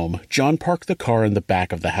arrived home, John parked the car in the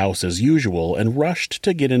back of the house as usual and rushed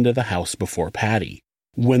to get into the house before Patty.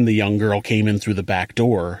 When the young girl came in through the back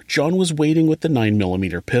door, John was waiting with the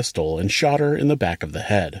 9mm pistol and shot her in the back of the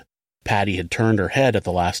head. Patty had turned her head at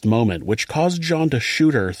the last moment, which caused John to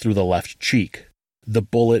shoot her through the left cheek. The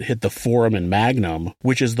bullet hit the foramen magnum,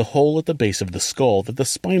 which is the hole at the base of the skull that the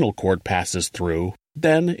spinal cord passes through.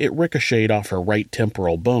 Then it ricocheted off her right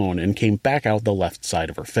temporal bone and came back out the left side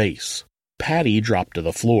of her face. Patty dropped to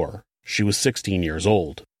the floor. She was 16 years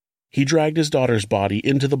old. He dragged his daughter's body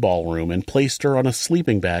into the ballroom and placed her on a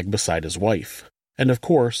sleeping bag beside his wife. And of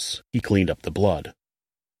course, he cleaned up the blood.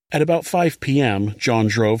 At about 5 p.m., John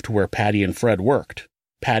drove to where Patty and Fred worked.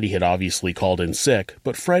 Patty had obviously called in sick,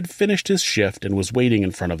 but Fred finished his shift and was waiting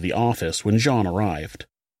in front of the office when John arrived.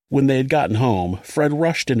 When they had gotten home, Fred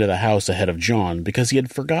rushed into the house ahead of John because he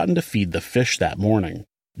had forgotten to feed the fish that morning.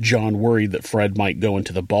 John worried that Fred might go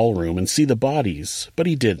into the ballroom and see the bodies, but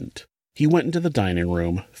he didn't. He went into the dining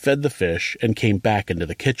room, fed the fish, and came back into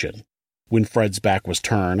the kitchen. When Fred's back was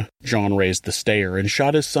turned, John raised the stair and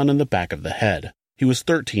shot his son in the back of the head. He was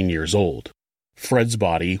 13 years old. Fred's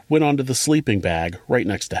body went onto the sleeping bag right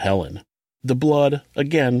next to Helen. The blood,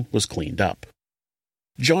 again, was cleaned up.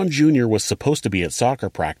 John Jr. was supposed to be at soccer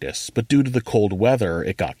practice, but due to the cold weather,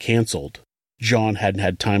 it got canceled. John hadn't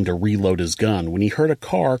had time to reload his gun when he heard a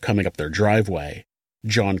car coming up their driveway.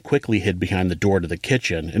 John quickly hid behind the door to the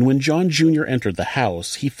kitchen, and when John Jr. entered the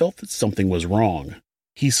house, he felt that something was wrong.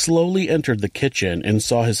 He slowly entered the kitchen and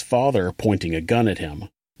saw his father pointing a gun at him.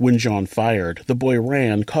 When John fired, the boy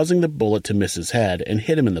ran, causing the bullet to miss his head and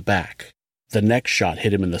hit him in the back. The next shot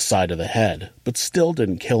hit him in the side of the head, but still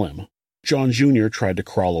didn't kill him. John Jr. tried to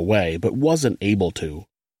crawl away, but wasn't able to.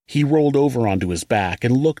 He rolled over onto his back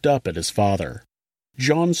and looked up at his father.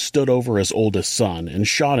 John stood over his oldest son and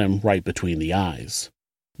shot him right between the eyes.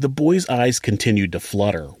 The boy's eyes continued to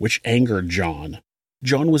flutter, which angered John.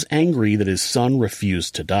 John was angry that his son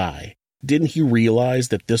refused to die. Didn't he realize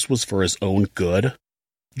that this was for his own good?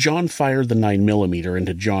 John fired the 9mm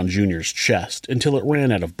into John Jr.'s chest until it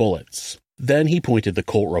ran out of bullets. Then he pointed the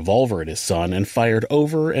Colt revolver at his son and fired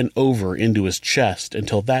over and over into his chest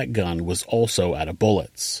until that gun was also out of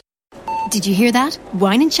bullets. Did you hear that?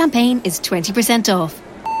 Wine and Champagne is 20% off.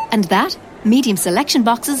 And that, medium selection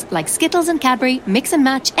boxes like Skittles and Cadbury, mix and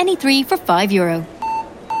match any 3 for €5.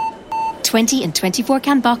 20 and 24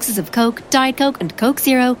 can boxes of Coke, Diet Coke and Coke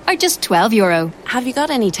Zero are just €12. Have you got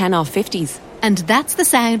any 10 off 50s? And that's the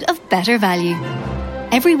sound of better value.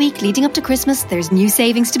 Every week leading up to Christmas, there's new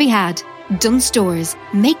savings to be had. Dunnes Stores.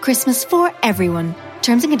 Make Christmas for everyone.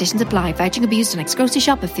 Terms and conditions apply. Voucher abused on ex-grocery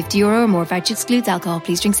shop of €50 or more. Voucher excludes alcohol.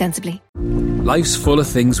 Please drink sensibly. Life's full of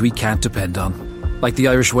things we can't depend on. Like the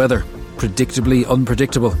Irish weather. Predictably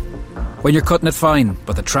unpredictable. When you're cutting it fine,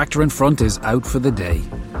 but the tractor in front is out for the day.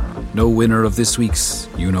 No winner of this week's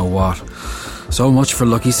you-know-what. So much for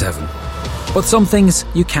Lucky 7. But some things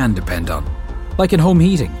you can depend on. Like in home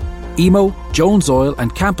heating. Emo, Jones Oil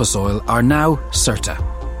and Campus Oil are now Certa,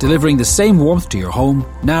 delivering the same warmth to your home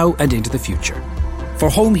now and into the future. For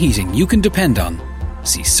home heating you can depend on,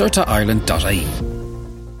 see CertaIreland.ie.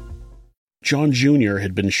 John Jr.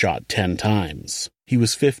 had been shot 10 times. He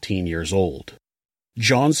was 15 years old.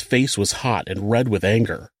 John's face was hot and red with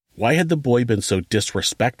anger. Why had the boy been so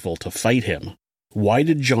disrespectful to fight him? Why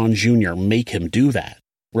did John Jr. make him do that?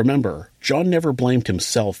 Remember, John never blamed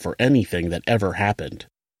himself for anything that ever happened.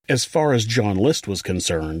 As far as John List was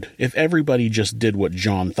concerned, if everybody just did what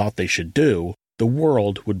John thought they should do, the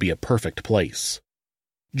world would be a perfect place.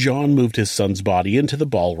 John moved his son's body into the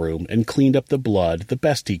ballroom and cleaned up the blood the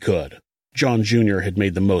best he could. John Jr. had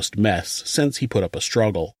made the most mess since he put up a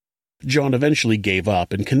struggle. John eventually gave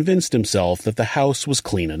up and convinced himself that the house was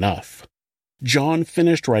clean enough. John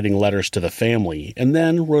finished writing letters to the family and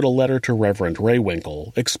then wrote a letter to Reverend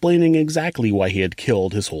Raywinkle explaining exactly why he had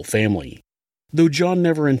killed his whole family. Though John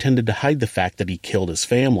never intended to hide the fact that he killed his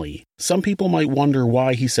family, some people might wonder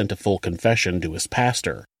why he sent a full confession to his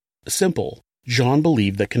pastor. Simple. John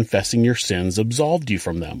believed that confessing your sins absolved you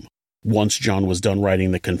from them. Once John was done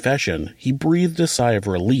writing the confession, he breathed a sigh of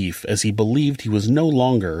relief as he believed he was no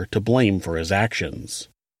longer to blame for his actions.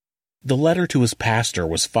 The letter to his pastor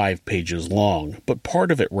was 5 pages long, but part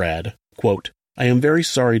of it read, quote, "I am very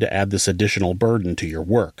sorry to add this additional burden to your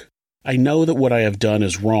work. I know that what I have done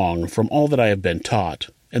is wrong from all that I have been taught,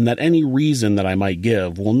 and that any reason that I might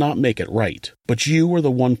give will not make it right. But you are the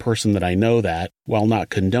one person that I know that, while not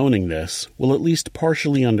condoning this, will at least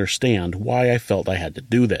partially understand why I felt I had to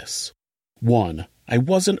do this. 1. I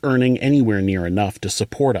wasn't earning anywhere near enough to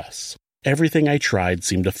support us. Everything I tried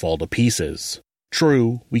seemed to fall to pieces.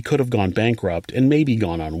 True, we could have gone bankrupt and maybe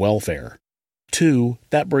gone on welfare. 2.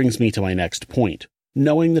 That brings me to my next point.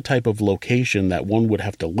 Knowing the type of location that one would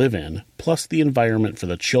have to live in, plus the environment for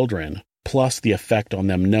the children, plus the effect on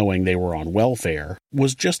them knowing they were on welfare,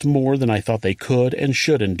 was just more than I thought they could and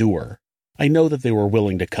should endure. I know that they were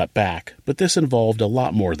willing to cut back, but this involved a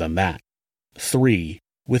lot more than that. 3.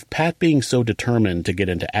 With Pat being so determined to get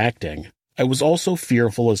into acting, I was also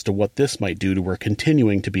fearful as to what this might do to her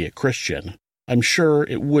continuing to be a Christian. I'm sure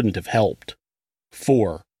it wouldn't have helped.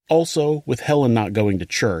 4. Also, with Helen not going to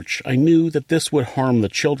church, I knew that this would harm the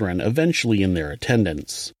children eventually in their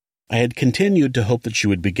attendance. I had continued to hope that she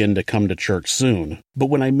would begin to come to church soon, but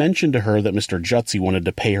when I mentioned to her that Mr. Jutzi wanted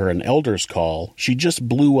to pay her an elder's call, she just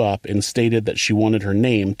blew up and stated that she wanted her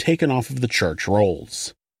name taken off of the church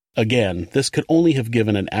rolls. Again, this could only have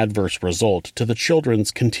given an adverse result to the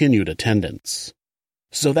children's continued attendance.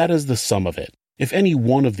 So that is the sum of it. If any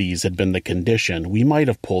one of these had been the condition, we might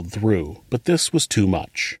have pulled through, but this was too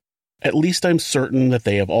much. At least I'm certain that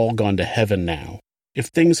they have all gone to heaven now. If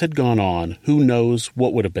things had gone on, who knows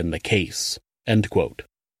what would have been the case." End quote.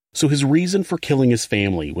 So his reason for killing his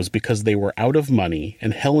family was because they were out of money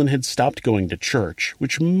and Helen had stopped going to church,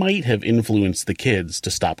 which might have influenced the kids to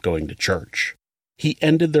stop going to church. He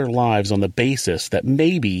ended their lives on the basis that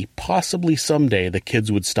maybe, possibly someday the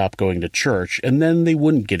kids would stop going to church and then they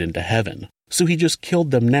wouldn't get into heaven. So he just killed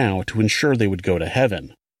them now to ensure they would go to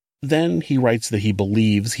heaven. Then he writes that he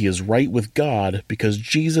believes he is right with God because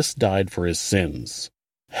Jesus died for his sins.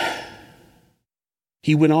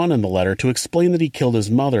 He went on in the letter to explain that he killed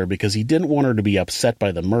his mother because he didn't want her to be upset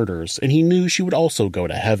by the murders and he knew she would also go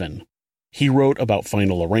to heaven. He wrote about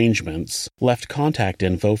final arrangements, left contact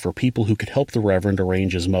info for people who could help the Reverend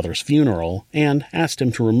arrange his mother's funeral, and asked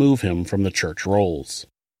him to remove him from the church rolls.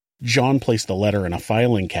 John placed the letter in a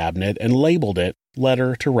filing cabinet and labeled it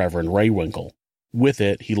Letter to Reverend Raywinkle. With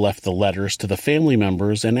it, he left the letters to the family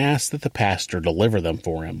members and asked that the pastor deliver them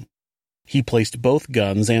for him. He placed both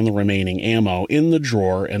guns and the remaining ammo in the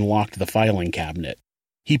drawer and locked the filing cabinet.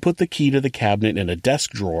 He put the key to the cabinet in a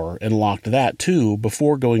desk drawer and locked that too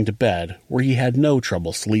before going to bed, where he had no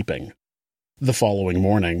trouble sleeping. The following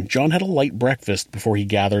morning, John had a light breakfast before he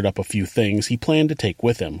gathered up a few things he planned to take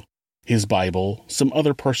with him. His Bible, some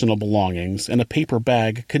other personal belongings, and a paper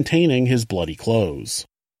bag containing his bloody clothes.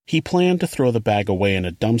 He planned to throw the bag away in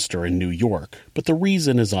a dumpster in New York, but the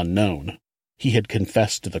reason is unknown. He had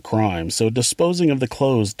confessed to the crime, so disposing of the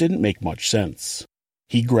clothes didn't make much sense.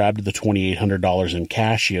 He grabbed the $2,800 in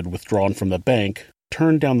cash he had withdrawn from the bank,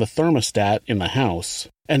 turned down the thermostat in the house,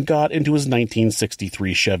 and got into his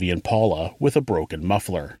 1963 Chevy Impala with a broken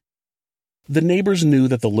muffler. The neighbors knew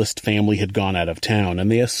that the List family had gone out of town,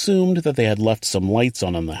 and they assumed that they had left some lights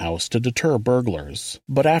on in the house to deter burglars.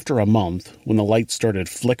 But after a month, when the lights started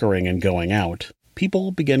flickering and going out,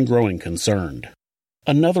 people began growing concerned.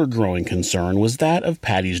 Another growing concern was that of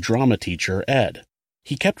Patty's drama teacher, Ed.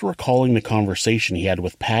 He kept recalling the conversation he had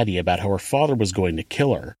with Patty about how her father was going to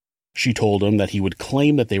kill her. She told him that he would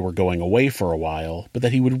claim that they were going away for a while, but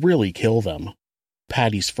that he would really kill them.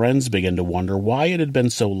 Patty's friends began to wonder why it had been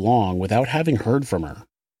so long without having heard from her.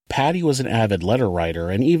 Patty was an avid letter writer,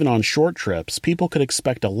 and even on short trips, people could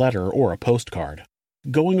expect a letter or a postcard.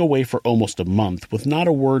 Going away for almost a month with not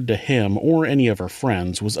a word to him or any of her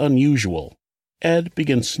friends was unusual. Ed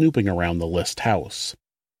began snooping around the List house.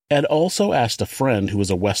 Ed also asked a friend who was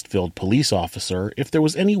a Westfield police officer if there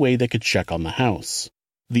was any way they could check on the house.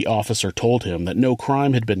 The officer told him that no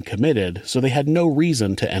crime had been committed, so they had no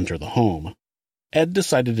reason to enter the home. Ed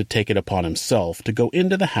decided to take it upon himself to go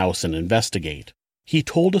into the house and investigate. He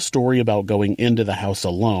told a story about going into the house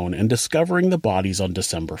alone and discovering the bodies on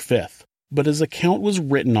December 5th, but his account was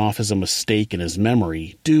written off as a mistake in his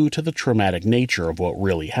memory due to the traumatic nature of what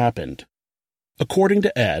really happened. According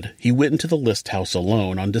to Ed, he went into the List house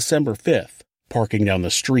alone on December 5th, parking down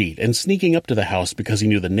the street and sneaking up to the house because he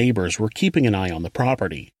knew the neighbors were keeping an eye on the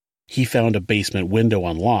property. He found a basement window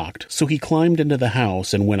unlocked, so he climbed into the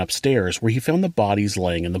house and went upstairs where he found the bodies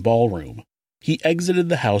laying in the ballroom. He exited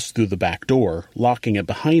the house through the back door, locking it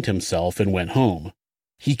behind himself, and went home.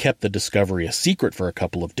 He kept the discovery a secret for a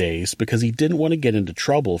couple of days because he didn't want to get into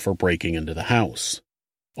trouble for breaking into the house.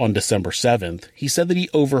 On December 7th, he said that he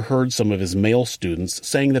overheard some of his male students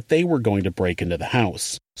saying that they were going to break into the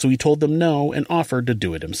house, so he told them no and offered to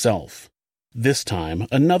do it himself. This time,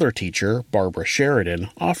 another teacher, Barbara Sheridan,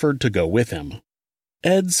 offered to go with him.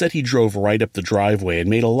 Ed said he drove right up the driveway and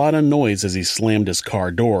made a lot of noise as he slammed his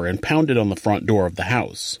car door and pounded on the front door of the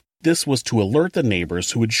house. This was to alert the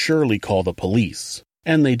neighbors who would surely call the police.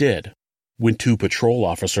 And they did. When 2 patrol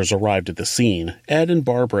officers arrived at the scene, Ed and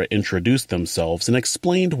Barbara introduced themselves and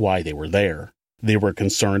explained why they were there. They were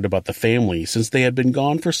concerned about the family since they had been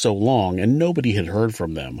gone for so long and nobody had heard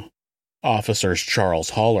from them. Officers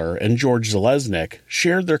Charles Haller and George Zalesnik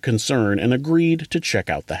shared their concern and agreed to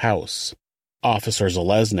check out the house. Officer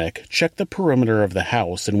Zalesnik checked the perimeter of the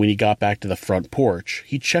house, and when he got back to the front porch,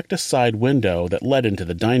 he checked a side window that led into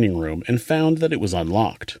the dining room and found that it was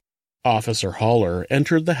unlocked. Officer Haller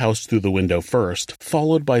entered the house through the window first,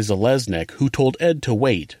 followed by Zalesnik, who told Ed to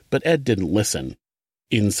wait, but Ed didn't listen.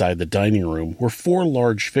 Inside the dining room were 4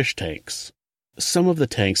 large fish tanks. some of the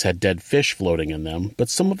tanks had dead fish floating in them, but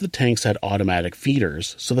some of the tanks had automatic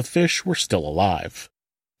feeders, so the fish were still alive.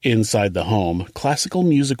 Inside the home, classical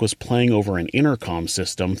music was playing over an intercom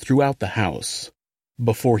system throughout the house.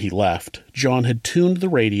 Before he left, John had tuned the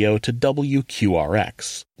radio to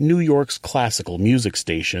WQRX, New York's classical music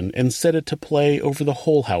station, and set it to play over the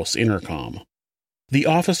whole house intercom. The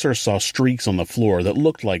officers saw streaks on the floor that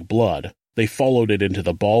looked like blood. They followed it into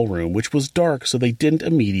the ballroom, which was dark, so they didn't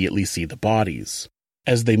immediately see the bodies.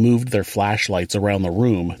 As they moved their flashlights around the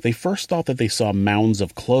room, they first thought that they saw mounds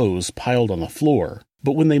of clothes piled on the floor,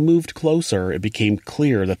 but when they moved closer, it became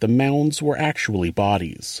clear that the mounds were actually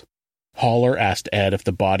bodies. Haller asked Ed if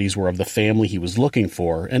the bodies were of the family he was looking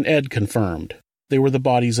for, and Ed confirmed. They were the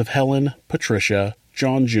bodies of Helen, Patricia,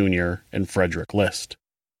 John Jr., and Frederick List.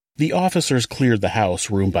 The officers cleared the house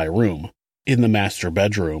room by room. In the master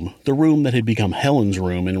bedroom, the room that had become Helen's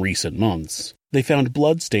room in recent months, they found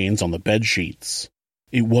bloodstains on the bedsheets.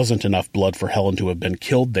 It wasn't enough blood for Helen to have been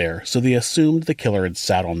killed there, so they assumed the killer had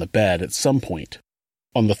sat on the bed at some point.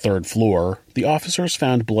 On the third floor, the officers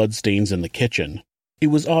found bloodstains in the kitchen. It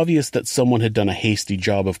was obvious that someone had done a hasty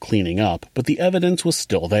job of cleaning up, but the evidence was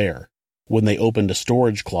still there. When they opened a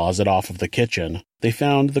storage closet off of the kitchen, they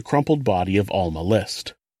found the crumpled body of Alma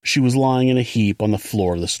List. She was lying in a heap on the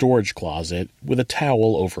floor of the storage closet, with a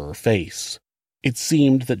towel over her face. It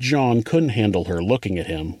seemed that John couldn't handle her looking at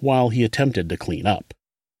him while he attempted to clean up.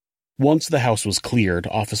 Once the house was cleared,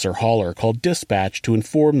 Officer Haller called dispatch to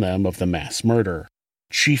inform them of the mass murder.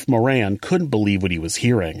 Chief Moran couldn't believe what he was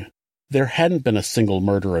hearing. There hadn't been a single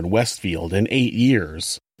murder in Westfield in 8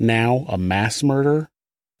 years. Now, a mass murder?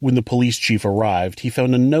 When the police chief arrived, he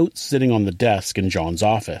found a note sitting on the desk in John's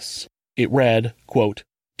office. It read, quote,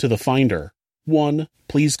 "To the finder. 1.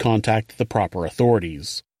 Please contact the proper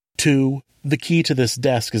authorities. 2. The key to this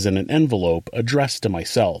desk is in an envelope addressed to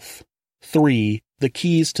myself. 3. The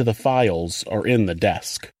keys to the files are in the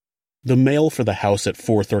desk." The mail for the house at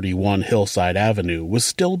 431 Hillside Avenue was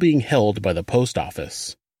still being held by the post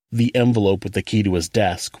office. The envelope with the key to his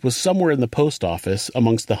desk was somewhere in the post office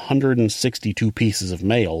amongst the 162 pieces of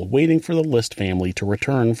mail waiting for the List family to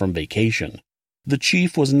return from vacation. The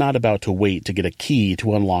chief was not about to wait to get a key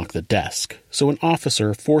to unlock the desk, so an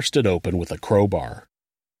officer forced it open with a crowbar.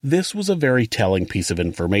 This was a very telling piece of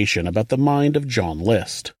information about the mind of John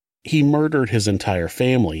List. He murdered his entire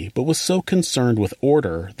family, but was so concerned with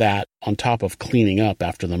order that, on top of cleaning up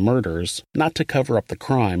after the murders, not to cover up the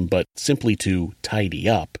crime, but simply to tidy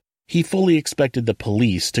up, he fully expected the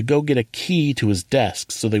police to go get a key to his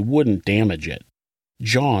desk so they wouldn't damage it.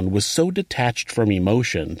 John was so detached from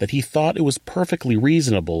emotion that he thought it was perfectly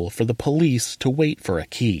reasonable for the police to wait for a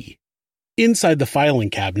key. Inside the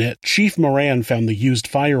filing cabinet, Chief Moran found the used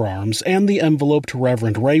firearms and the envelope to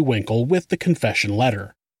Reverend Ray Winkle with the confession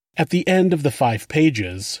letter. At the end of the 5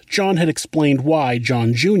 pages, John had explained why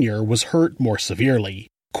John Jr. was hurt more severely.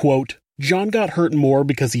 Quote, "John got hurt more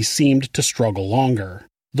because he seemed to struggle longer.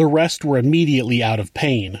 The rest were immediately out of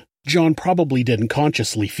pain. John probably didn't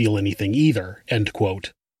consciously feel anything either." End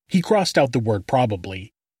quote. He crossed out the word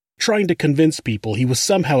probably, trying to convince people he was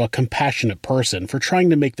somehow a compassionate person for trying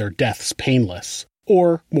to make their deaths painless,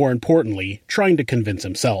 or, more importantly, trying to convince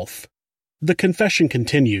himself. The confession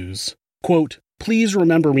continues, quote, "Please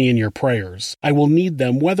remember me in your prayers. I will need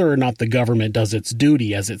them whether or not the government does its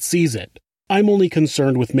duty as it sees it. I'm only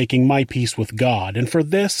concerned with making my peace with God, and for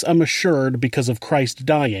this I'm assured because of Christ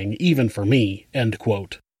dying, even for me." End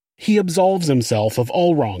quote. He absolves himself of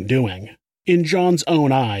all wrongdoing. In John's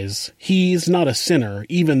own eyes, he's not a sinner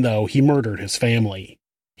even though he murdered his family.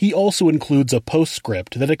 He also includes a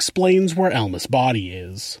postscript that explains where Alma's body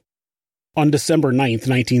is. On December 9,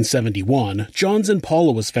 1971, Johns and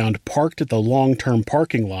Paula was found parked at the long-term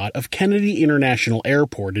parking lot of Kennedy International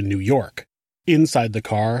Airport in New York. Inside the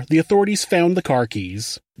car, the authorities found the car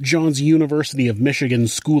keys, John's University of Michigan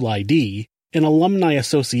school ID, an Alumni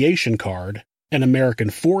Association card, an American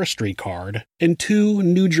Forestry card, and 2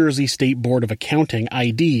 New Jersey State Board of Accounting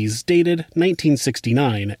IDs dated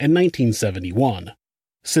 1969 and 1971.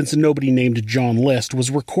 Since nobody named John List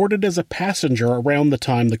was recorded as a passenger around the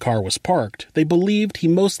time the car was parked, they believed he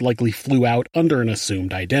most likely flew out under an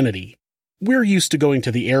assumed identity. We're used to going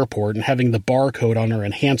to the airport and having the barcode on our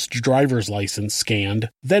enhanced driver's license scanned,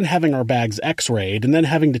 then having our bags x-rayed, and then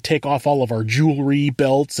having to take off all of our jewelry,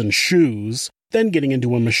 belts, and shoes, then getting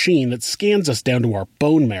into a machine that scans us down to our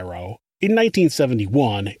bone marrow. In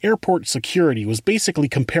 1971, airport security was basically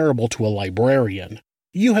comparable to a librarian.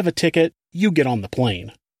 You have a ticket, you get on the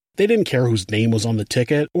plane. They didn't care whose name was on the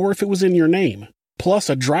ticket or if it was in your name. Plus,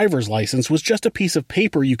 a driver's license was just a piece of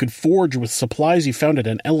paper you could forge with supplies you found at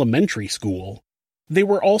an elementary school. They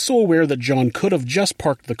were also aware that John could have just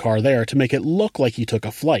parked the car there to make it look like he took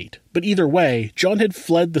a flight, but either way, John had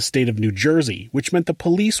fled the state of New Jersey, which meant the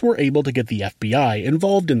police were able to get the FBI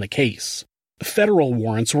involved in the case. Federal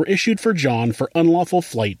warrants were issued for John for unlawful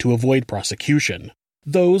flight to avoid prosecution.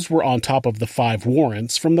 Those were on top of the 5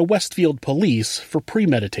 warrants from the Westfield police for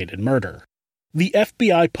premeditated murder. The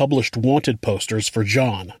FBI published wanted posters for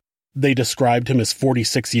John. They described him as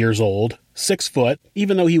 46 years old, 6 foot,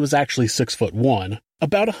 even though he was actually 6'1",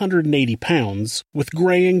 about 180 pounds, with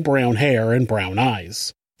graying brown hair and brown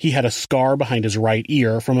eyes. He had a scar behind his right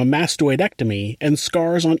ear from a mastoidectomy and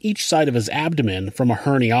scars on each side of his abdomen from a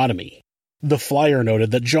herniotomy. The flyer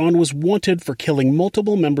noted that John was wanted for killing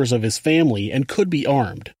multiple members of his family and could be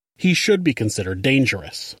armed. He should be considered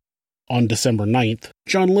dangerous. On December 9th,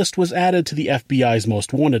 John List was added to the FBI's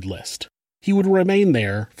most wanted list. He would remain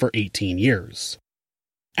there for 18 years.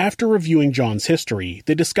 After reviewing John's history,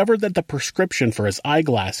 they discovered that the prescription for his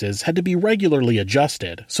eyeglasses had to be regularly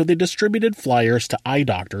adjusted, so they distributed flyers to eye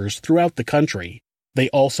doctors throughout the country. They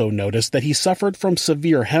also noticed that he suffered from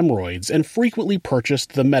severe hemorrhoids and frequently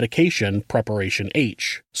purchased the medication Preparation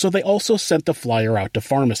H, so they also sent the flyer out to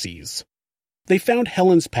pharmacies. They found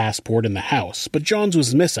Helen's passport in the house, but John's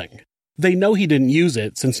was missing. They know he didn't use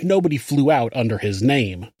it since nobody flew out under his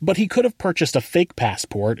name, but he could have purchased a fake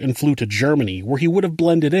passport and flew to Germany where he would have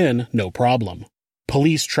blended in no problem.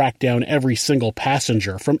 Police tracked down every single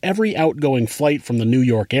passenger from every outgoing flight from the New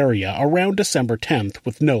York area around December 10th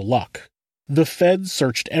with no luck. The feds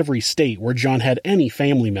searched every state where John had any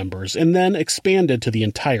family members and then expanded to the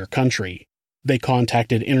entire country. They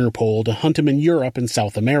contacted Interpol to hunt him in Europe and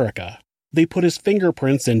South America. They put his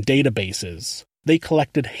fingerprints in databases. They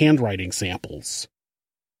collected handwriting samples.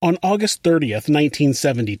 On August 30th,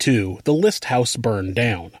 1972, the List house burned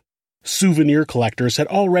down. Souvenir collectors had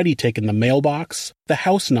already taken the mailbox, the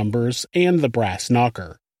house numbers, and the brass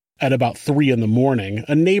knocker. At about 3 a.m,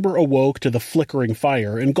 a neighbor awoke to the flickering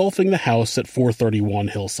fire engulfing the house at 431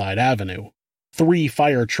 Hillside Avenue. 3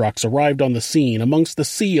 fire trucks arrived on the scene amongst the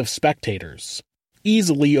sea of spectators.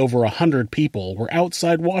 Easily over 100 people were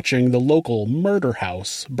outside watching the local murder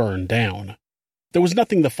house burn down. There was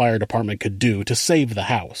nothing the fire department could do to save the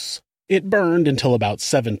house. It burned until about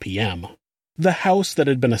 7 p.m. The house that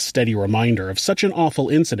had been a steady reminder of such an awful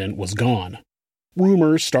incident was gone.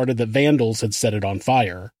 Rumors started that vandals had set it on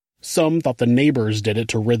fire. Some thought the neighbors did it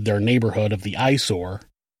to rid their neighborhood of the eyesore.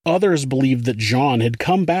 Others believed that John had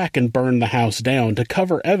come back and burned the house down to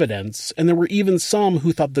cover evidence, and there were even some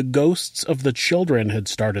who thought the ghosts of the children had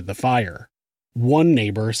started the fire. One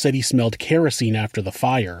neighbor said he smelled kerosene after the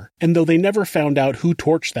fire, and though they never found out who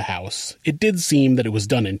torched the house, it did seem that it was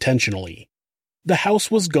done intentionally. The house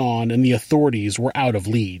was gone and the authorities were out of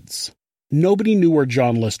leads. Nobody knew where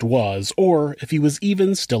John List was, or if he was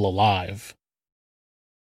even still alive.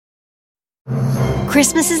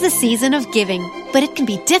 Christmas is the season of giving, but it can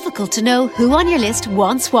be difficult to know who on your list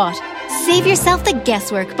wants what. Save yourself the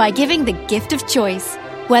guesswork by giving the gift of choice.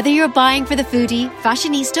 Whether you're buying for the foodie,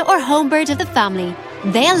 fashionista or homebird of the family,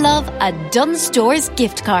 they'll love a Dunnes Stores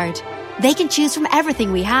gift card. They can choose from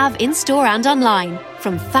everything we have in-store and online,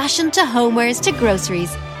 from fashion to homewares to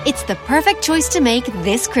groceries. It's the perfect choice to make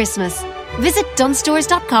this Christmas. Visit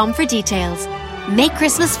dunnesstores.com for details. Make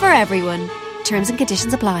Christmas for everyone. Terms and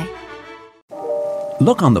conditions apply.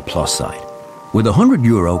 Look on the plus side. With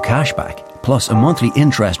 €100 cashback plus a monthly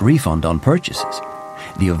interest refund on purchases,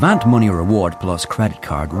 the Avant Money Reward Plus credit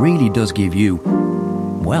card really does give you,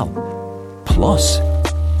 well, plus.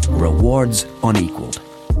 Rewards unequalled.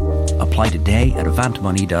 Apply today at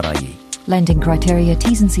avantmoney.ie. Lending criteria,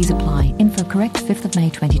 T's and C's apply. Info correct 5th of May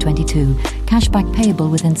 2022. Cashback payable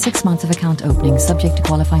within 6 months of account opening, subject to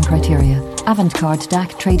qualifying criteria. Avantcard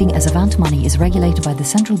DAC trading as Avant Money is regulated by the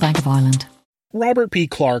Central Bank of Ireland. Robert P.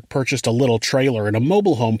 Clark purchased a little trailer in a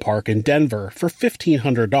mobile home park in Denver for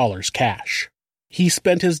 $1,500 cash. He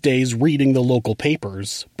spent his days reading the local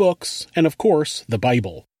papers, books, and of course, the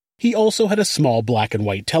Bible. He also had a small black and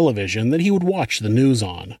white television that he would watch the news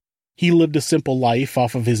on. He lived a simple life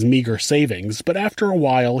off of his meager savings, but after a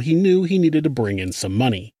while he knew he needed to bring in some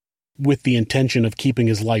money. With the intention of keeping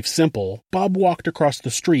his life simple, Bob walked across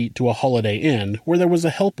the street to a Holiday Inn where there was a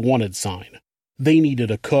help wanted sign. They needed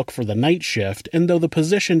a cook for the night shift, and though the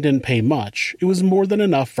position didn't pay much, it was more than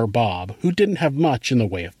enough for Bob, who didn't have much in the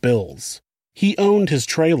way of bills. He owned his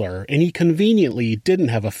trailer, and he conveniently didn't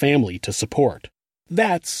have a family to support.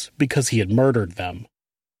 That's because he had murdered them.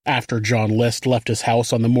 After John List left his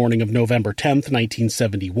house on the morning of November 10th,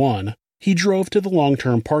 1971, he drove to the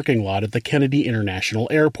long-term parking lot at the Kennedy International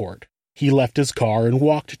Airport. He left his car and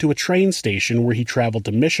walked to a train station where he traveled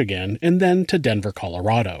to Michigan and then to Denver,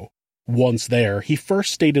 Colorado. Once there, he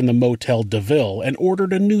first stayed in the Motel DeVille and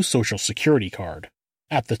ordered a new Social Security card.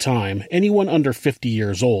 At the time, anyone under 50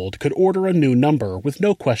 years old could order a new number with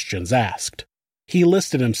no questions asked. He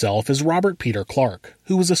listed himself as Robert Peter Clark,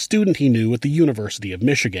 who was a student he knew at the University of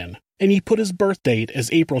Michigan, and he put his birth date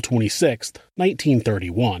as April 26,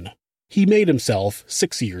 1931. He made himself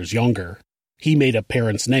 6 years younger. He made up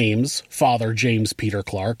parents' names, father James Peter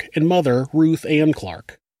Clark and mother Ruth Ann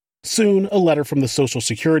Clark. Soon, a letter from the Social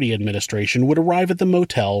Security Administration would arrive at the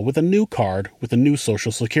motel with a new card with a new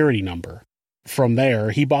Social Security number. From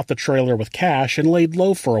there, he bought the trailer with cash and laid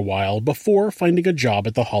low for a while before finding a job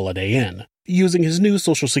at the Holiday Inn, using his new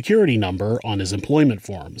Social Security number on his employment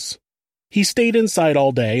forms. He stayed inside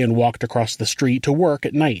all day and walked across the street to work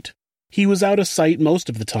at night. He was out of sight most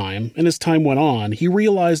of the time, and as time went on, he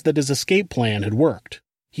realized that his escape plan had worked.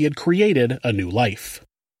 He had created a new life.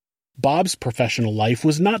 Bob's professional life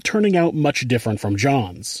was not turning out much different from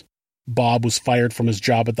John's. Bob was fired from his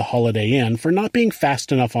job at the Holiday Inn for not being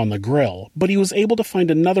fast enough on the grill, but he was able to find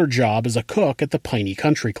another job as a cook at the Piney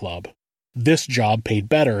Country Club. This job paid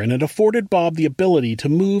better, and it afforded Bob the ability to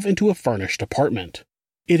move into a furnished apartment.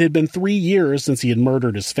 It had been 3 years since he had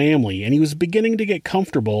murdered his family, and he was beginning to get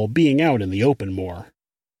comfortable being out in the open more.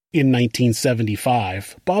 In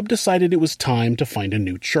 1975, Bob decided it was time to find a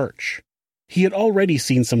new church. He had already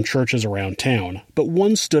seen some churches around town, but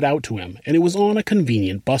one stood out to him, and it was on a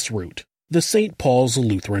convenient bus route, the St. Paul's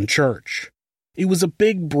Lutheran Church. It was a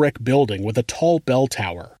big brick building with a tall bell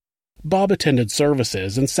tower. Bob attended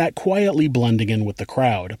services and sat quietly blending in with the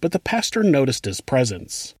crowd, but the pastor noticed his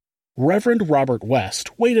presence. Reverend Robert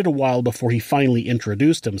West waited a while before he finally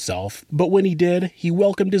introduced himself, but when he did, he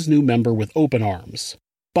welcomed his new member with open arms.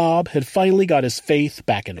 Bob had finally got his faith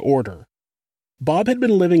back in order. Bob had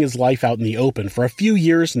been living his life out in the open for a few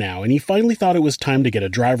years now, and he finally thought it was time to get a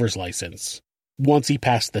driver's license. Once he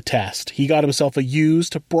passed the test, he got himself a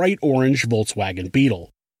used, bright orange Volkswagen Beetle.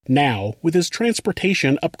 Now, with his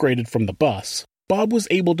transportation upgraded from the bus, Bob was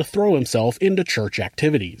able to throw himself into church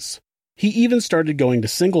activities. He even started going to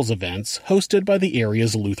singles events hosted by the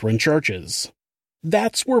area's Lutheran churches.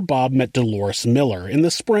 That's where Bob met Dolores Miller in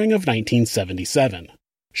the spring of 1977.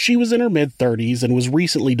 She was in her mid-30s and was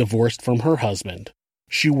recently divorced from her husband.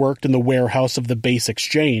 She worked in the warehouse of the Base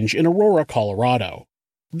Exchange in Aurora, Colorado.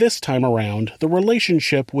 This time around, the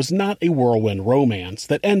relationship was not a whirlwind romance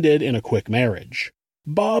that ended in a quick marriage.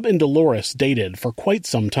 Bob and Dolores dated for quite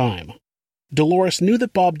some time. Dolores knew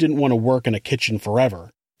that Bob didn't want to work in a kitchen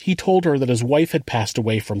forever. He told her that his wife had passed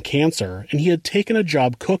away from cancer, and he had taken a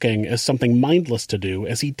job cooking as something mindless to do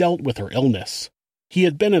as he dealt with her illness. He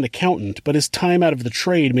had been an accountant, but his time out of the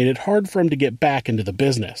trade made it hard for him to get back into the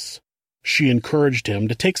business. She encouraged him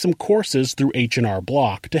to take some courses through H&R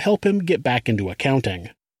Block to help him get back into accounting.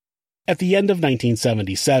 At the end of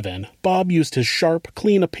 1977, Bob used his sharp,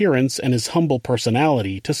 clean appearance and his humble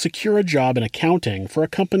personality to secure a job in accounting for a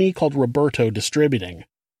company called Roberto Distributing.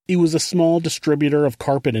 It was a small distributor of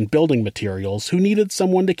carpet and building materials who needed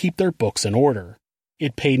someone to keep their books in order.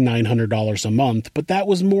 It paid $900 a month, but that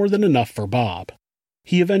was more than enough for Bob.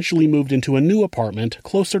 He eventually moved into a new apartment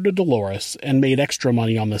closer to Dolores and made extra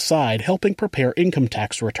money on the side helping prepare income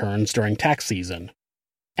tax returns during tax season.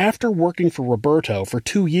 After working for Roberto for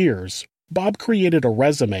 2 years, Bob created a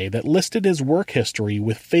resume that listed his work history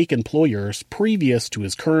with fake employers previous to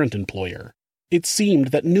his current employer. It seemed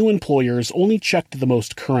that new employers only checked the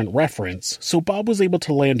most current reference, so Bob was able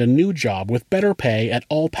to land a new job with better pay at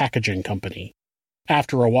All Packaging Company.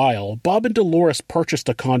 After a while, Bob and Dolores purchased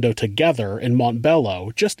a condo together in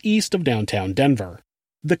Montbello, just east of downtown Denver.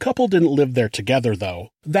 The couple didn't live there together,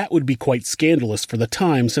 though. That would be quite scandalous for the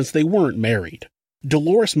time since they weren't married.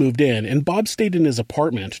 Dolores moved in, and Bob stayed in his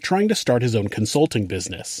apartment trying to start his own consulting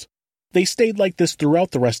business. They stayed like this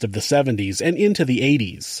throughout the rest of the 70s and into the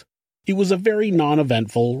 80s. It was a very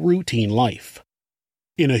non-eventful, routine life.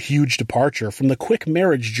 In a huge departure from the quick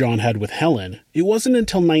marriage John had with Helen, it wasn't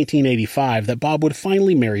until 1985 that Bob would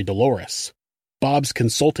finally marry Dolores. Bob's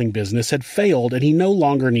consulting business had failed and he no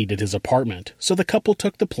longer needed his apartment, so the couple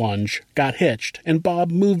took the plunge, got hitched, and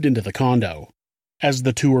Bob moved into the condo. As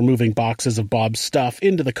the two were moving boxes of Bob's stuff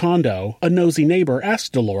into the condo, a nosy neighbor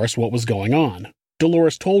asked Dolores what was going on.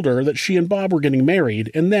 Dolores told her that she and Bob were getting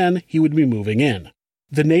married and then he would be moving in.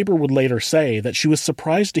 The neighbor would later say that she was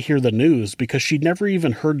surprised to hear the news because she'd never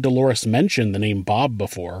even heard Dolores mention the name Bob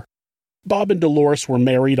before. Bob and Dolores were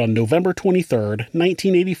married on November 23,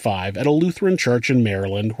 1985 at a Lutheran church in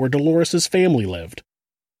Maryland where Dolores' family lived.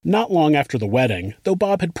 Not long after the wedding, though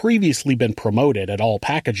Bob had previously been promoted at All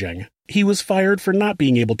Packaging, he was fired for not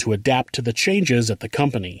being able to adapt to the changes at the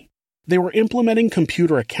company. They were implementing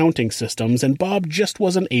computer accounting systems, and Bob just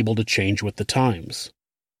wasn't able to change with the times.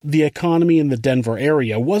 The economy in the Denver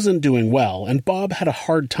area wasn't doing well, and Bob had a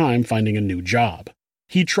hard time finding a new job.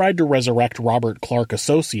 He tried to resurrect Robert Clark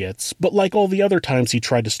Associates, but like all the other times he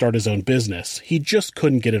tried to start his own business, he just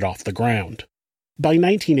couldn't get it off the ground. By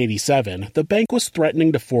 1987, the bank was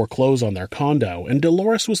threatening to foreclose on their condo, and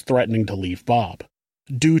Dolores was threatening to leave Bob.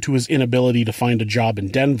 Due to his inability to find a job in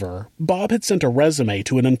Denver, Bob had sent a resume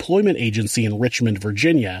to an employment agency in Richmond,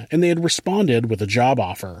 Virginia, and they had responded with a job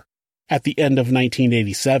offer. At the end of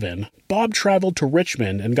 1987, Bob traveled to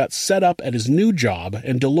Richmond and got set up at his new job,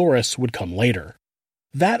 and Dolores would come later.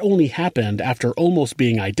 That only happened after almost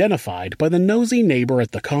being identified by the nosy neighbor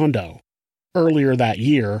at the condo. Earlier that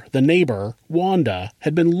year, the neighbor, Wanda,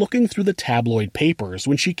 had been looking through the tabloid papers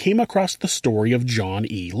when she came across the story of John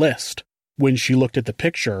E. List. When she looked at the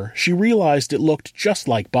picture, she realized it looked just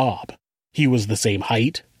like Bob. He was the same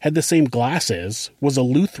height, had the same glasses, was a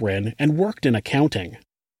Lutheran, and worked in accounting.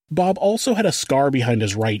 Bob also had a scar behind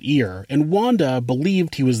his right ear, and Wanda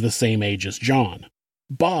believed he was the same age as John.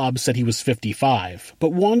 Bob said he was 55,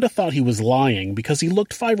 but Wanda thought he was lying because he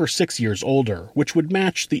looked 5 or 6 years older, which would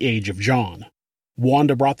match the age of John.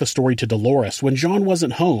 Wanda brought the story to Dolores when John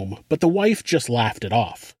wasn't home, but the wife just laughed it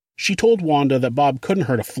off. She told Wanda that Bob couldn't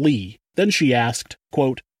hurt a flea. Then she asked,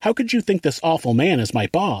 quote, "How could you think this awful man is my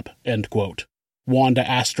Bob?" End quote. Wanda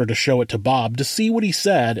asked her to show it to Bob to see what he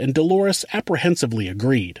said, and Dolores apprehensively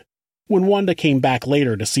agreed. When Wanda came back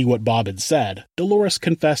later to see what Bob had said, Dolores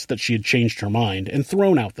confessed that she had changed her mind and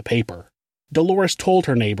thrown out the paper. Dolores told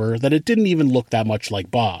her neighbor that it didn't even look that much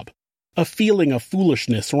like Bob. A feeling of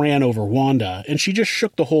foolishness ran over Wanda, and she just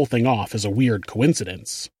shook the whole thing off as a weird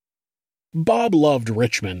coincidence. Bob loved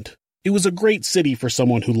Richmond. It was a great city for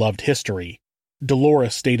someone who loved history.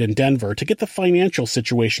 Dolores stayed in Denver to get the financial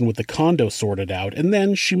situation with the condo sorted out, and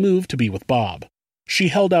then she moved to be with Bob. She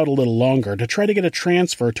held out a little longer to try to get a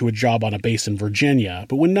transfer to a job on a base in Virginia,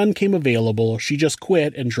 but when none came available, she just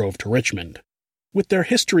quit and drove to Richmond. With their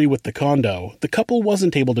history with the condo, the couple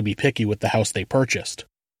wasn't able to be picky with the house they purchased.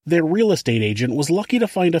 Their real estate agent was lucky to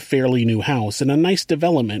find a fairly new house in a nice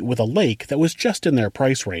development with a lake that was just in their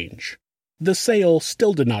price range. The sale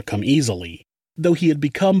still did not come easily. Though he had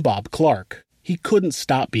become Bob Clark, he couldn't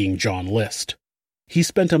stop being John List. He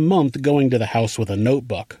spent a month going to the house with a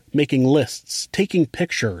notebook, making lists, taking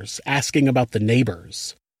pictures, asking about the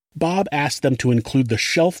neighbors. Bob asked them to include the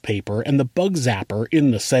shelf paper and the bug zapper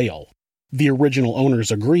in the sale. The original owners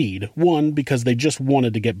agreed, 1, because they just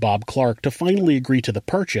wanted to get Bob Clark to finally agree to the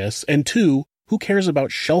purchase, and 2, who cares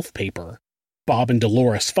about shelf paper? Bob and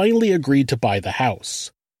Dolores finally agreed to buy the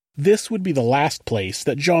house. This would be the last place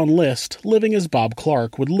that John List, living as Bob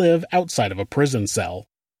Clark, would live outside of a prison cell.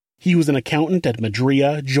 He was an accountant at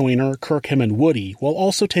Madria, Joyner, Kirkham, and Woody, while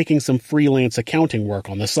also taking some freelance accounting work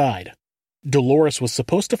on the side. Dolores was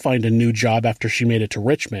supposed to find a new job after she made it to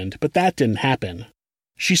Richmond, but that didn't happen.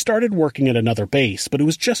 She started working at another base, but it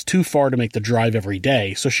was just too far to make the drive every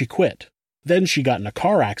day, so she quit. Then she got in a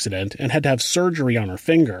car accident and had to have surgery on her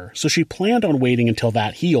finger, so she planned on waiting until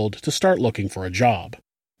that healed to start looking for a job.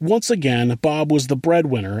 Once again, Bob was the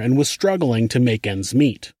breadwinner and was struggling to make ends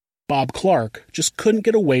meet. Bob Clark just couldn't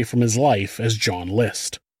get away from his life as John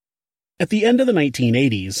List. At the end of the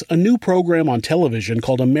 1980s, a new program on television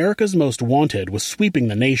called America's Most Wanted was sweeping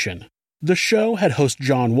the nation. The show had host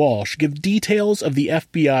John Walsh give details of the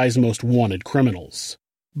FBI's most wanted criminals.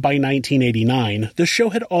 By 1989, the show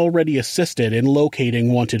had already assisted in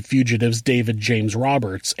locating wanted fugitives David James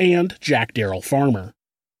Roberts and Jack Darrell Farmer.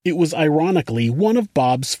 It was ironically one of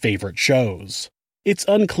Bob's favorite shows. It's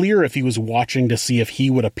unclear if he was watching to see if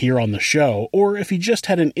he would appear on the show, or if he just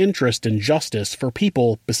had an interest in justice for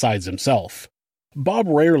people besides himself. Bob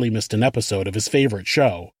rarely missed an episode of his favorite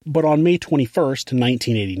show, but on May 21st,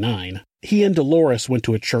 1989, he and Dolores went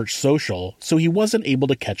to a church social, so he wasn't able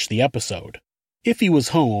to catch the episode. If he was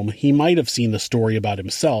home, he might have seen the story about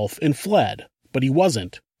himself and fled, but he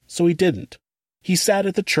wasn't, so he didn't. He sat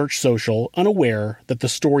at the church social, unaware that the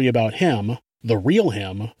story about him, the real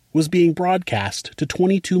him, was being broadcast to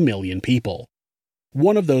 22 million people.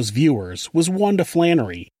 One of those viewers was Wanda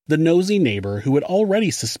Flannery, the nosy neighbor who had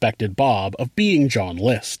already suspected Bob of being John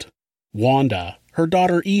List. Wanda, her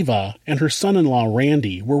daughter Eva, and her son-in-law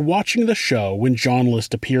Randy were watching the show when John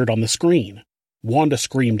List appeared on the screen. Wanda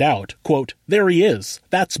screamed out, quote, "There he is!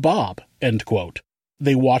 That's Bob!" End quote.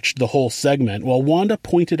 They watched the whole segment while Wanda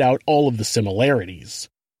pointed out all of the similarities.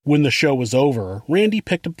 When the show was over, Randy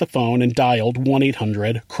picked up the phone and dialed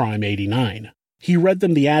 1-800-CRIME-89. He read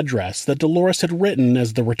them the address that Dolores had written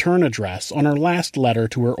as the return address on her last letter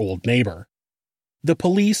to her old neighbor. The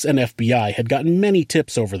police and FBI had gotten many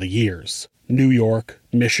tips over the years. New York,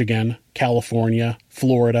 Michigan, California,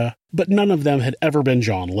 Florida, but none of them had ever been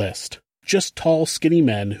John List. Just tall, skinny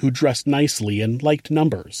men who dressed nicely and liked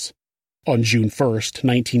numbers. On June 1st,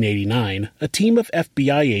 1989, a team of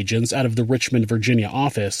FBI agents out of the Richmond, Virginia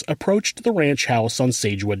office approached the ranch house on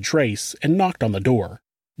Sagewood Trace and knocked on the door.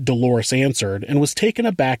 Dolores answered and was taken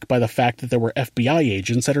aback by the fact that there were FBI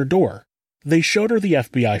agents at her door. They showed her the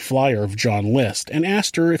FBI flyer of John List and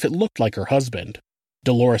asked her if it looked like her husband.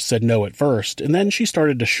 Dolores said no at first, and then she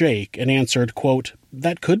started to shake and answered, quote,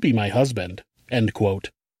 "That could be my husband," end quote.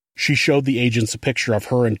 She showed the agents a picture of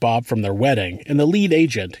her and Bob from their wedding, and the lead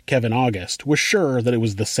agent, Kevin August, was sure that it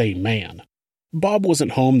was the same man. Bob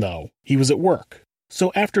wasn't home, though. He was at work.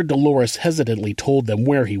 So after Dolores hesitantly told them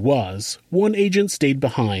where he was, one agent stayed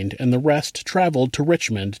behind and the rest traveled to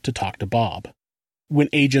Richmond to talk to Bob. When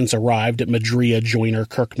agents arrived at Madria, Joyner,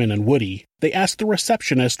 Kirkman, and Woody, they asked the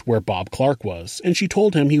receptionist where Bob Clark was, and she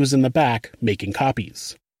told him he was in the back making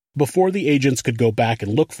copies. Before the agents could go back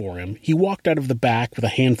and look for him, he walked out of the back with a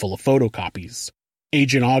handful of photocopies.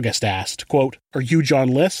 Agent August asked, quote, "Are you John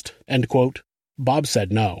List?" end quote. Bob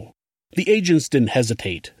said no. The agents didn't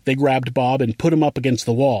hesitate. They grabbed Bob and put him up against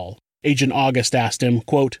the wall. Agent August asked him,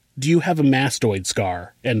 quote, "Do you have a mastoid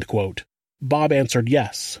scar?" end quote. Bob answered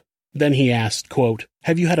yes. Then he asked, quote,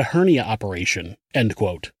 "Have you had a hernia operation?" end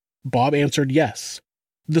quote. Bob answered yes.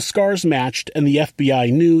 The scars matched, and the FBI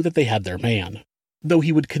knew that they had their man. Though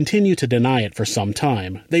he would continue to deny it for some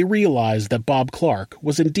time, they realized that Bob Clark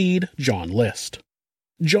was indeed John List.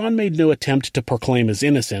 John made no attempt to proclaim his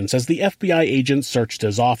innocence as the FBI agents searched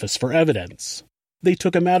his office for evidence. They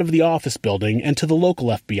took him out of the office building and to the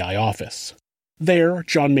local FBI office. There,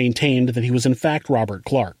 John maintained that he was in fact Robert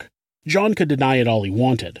Clark. John could deny it all he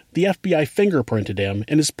wanted. The FBI fingerprinted him,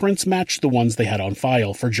 and his prints matched the ones they had on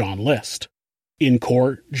file for John List. In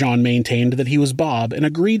court, John maintained that he was Bob and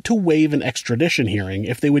agreed to waive an extradition hearing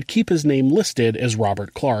if they would keep his name listed as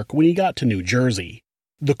Robert Clark when he got to New Jersey.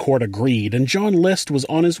 The court agreed, and John List was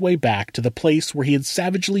on his way back to the place where he had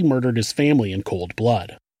savagely murdered his family in cold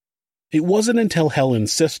blood. It wasn't until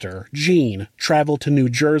Helen's sister, Jean, traveled to New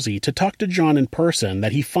Jersey to talk to John in person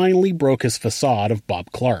that he finally broke his facade of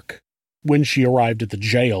Bob Clark. When she arrived at the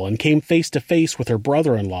jail and came face to face with her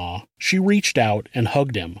brother-in-law, she reached out and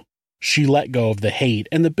hugged him. She let go of the hate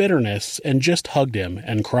and the bitterness and just hugged him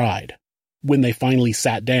and cried. When they finally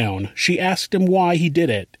sat down, she asked him why he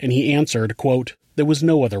did it, and he answered, quote, "There was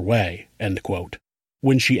no other way," end quote.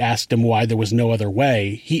 When she asked him why there was no other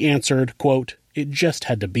way, he answered, quote, "It just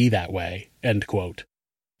had to be that way," end quote.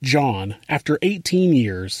 John, after 18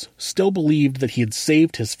 years, still believed that he had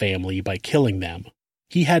saved his family by killing them.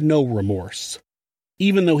 He had no remorse.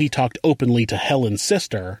 Even though he talked openly to Helen's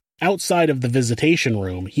sister, outside of the visitation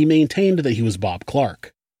room, he maintained that he was Bob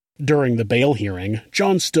Clark. During the bail hearing,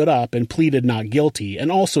 John stood up and pleaded not guilty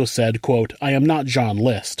and also said, quote, "I am not John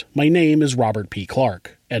List. My name is Robert P.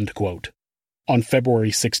 Clark," end quote. On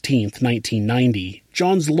February 16, 1990,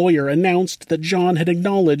 John's lawyer announced that John had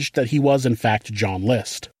acknowledged that he was in fact John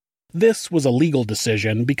List. This was a legal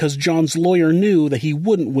decision because John's lawyer knew that he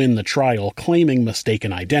wouldn't win the trial claiming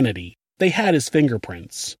mistaken identity. They had his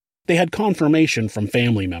fingerprints. They had confirmation from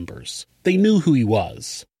family members. They knew who he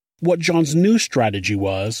was. What John's new strategy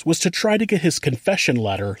was to try to get his confession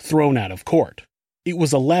letter thrown out of court. It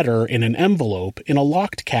was a letter in an envelope in a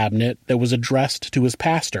locked cabinet that was addressed to his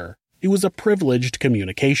pastor. It was a privileged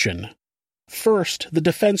communication. First, the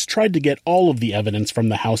defense tried to get all of the evidence from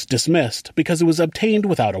the house dismissed because it was obtained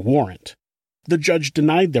without a warrant. The judge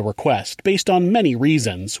denied their request based on many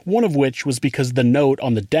reasons, one of which was because the note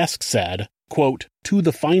on the desk said, quote, "To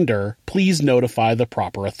the finder, please notify the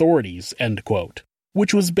proper authorities," end quote,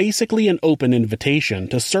 which was basically an open invitation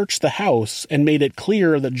to search the house and made it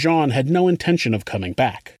clear that John had no intention of coming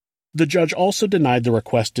back. The judge also denied the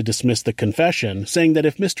request to dismiss the confession, saying that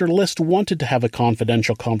if Mr. List wanted to have a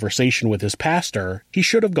confidential conversation with his pastor, he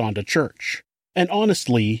should have gone to church. And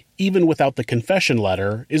honestly, even without the confession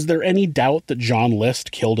letter, is there any doubt that John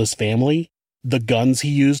List killed his family? The guns he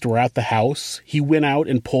used were at the house. He went out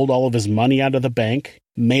and pulled all of his money out of the bank,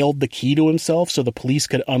 mailed the key to himself so the police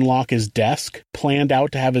could unlock his desk, planned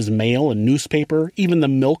out to have his mail and newspaper, even the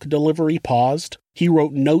milk delivery paused. He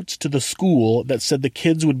wrote notes to the school that said the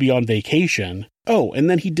kids would be on vacation. Oh, and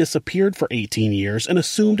then he disappeared for 18 years and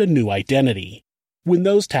assumed a new identity. When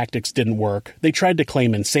those tactics didn't work, they tried to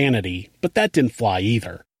claim insanity, but that didn't fly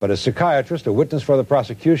either. But a psychiatrist, a witness for the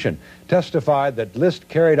prosecution, testified that List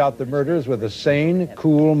carried out the murders with a sane,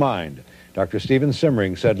 cool mind. Dr. Stephen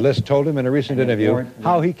Simmering said List told him in a recent interview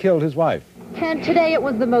how he killed his wife. Kent, today it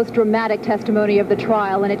was the most dramatic testimony of the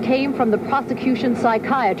trial, and it came from the prosecution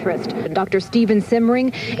psychiatrist. Dr. Stephen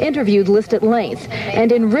Simmering interviewed List at length,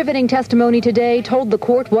 and in riveting testimony today told the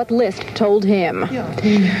court what List told him.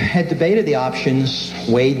 He had debated the options,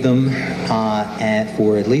 weighed them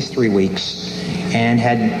for at least 3 weeks, and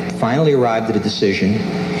had finally arrived at a decision,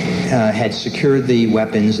 had secured the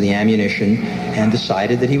weapons, the ammunition, and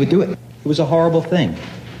decided that he would do it. It was a horrible thing.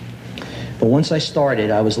 But once I started,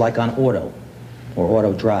 I was like on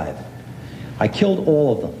auto drive. I killed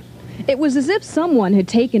all of them. It was as if someone had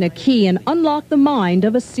taken a key and unlocked the mind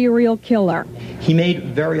of a serial killer. He made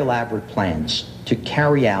very elaborate plans to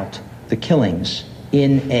carry out the killings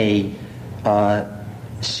in a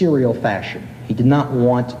serial fashion. He did not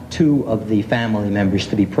want 2 of the family members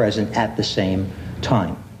to be present at the same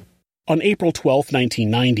time. On April 12,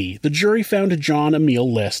 1990, the jury found John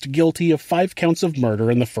Emil List guilty of 5 counts of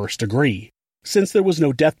murder in the first degree. Since there was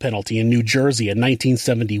no death penalty in New Jersey in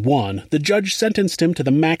 1971, the judge sentenced him to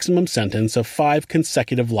the maximum sentence of 5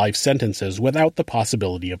 consecutive life sentences without the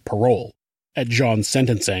possibility of parole. At John's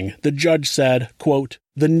sentencing, the judge said, quote,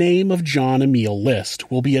 "The name of John Emil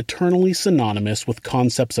List will be eternally synonymous with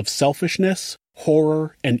concepts of selfishness,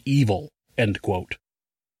 horror, and evil," end quote.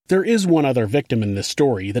 There is one other victim in this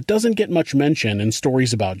story that doesn't get much mention in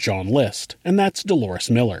stories about John List, and that's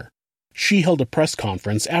Dolores Miller. She held a press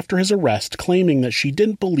conference after his arrest claiming that she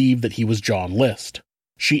didn't believe that he was John List.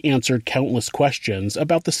 She answered countless questions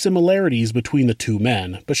about the similarities between the 2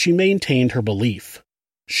 men, but she maintained her belief.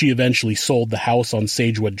 She eventually sold the house on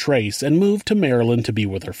Sagewood Trace and moved to Maryland to be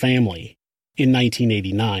with her family. In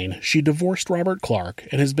 1989, she divorced Robert Clark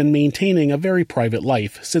and has been maintaining a very private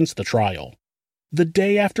life since the trial. The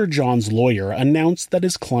day after John's lawyer announced that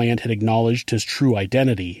his client had acknowledged his true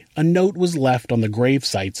identity, a note was left on the grave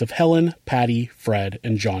sites of Helen, Patty, Fred,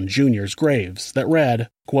 and John Jr.'s graves that read,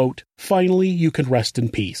 quote, "Finally you can rest in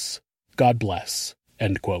peace. God bless,"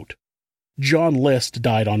 end quote. John List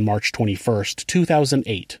died on March 21,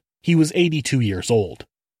 2008. He was 82 years old.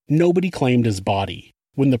 Nobody claimed his body.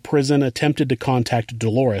 When the prison attempted to contact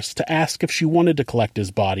Dolores to ask if she wanted to collect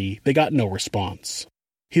his body, they got no response.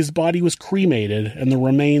 His body was cremated and the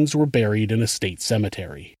remains were buried in a state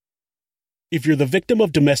cemetery. If you're the victim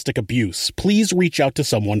of domestic abuse, please reach out to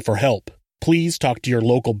someone for help. Please talk to your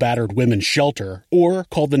local battered women's shelter or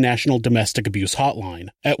call the National Domestic Abuse Hotline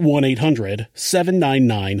at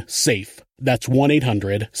 1-800-799-SAFE. That's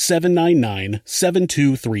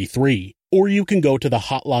 1-800-799-7233. Or you can go to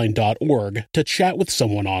thehotline.org to chat with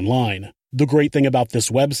someone online. The great thing about this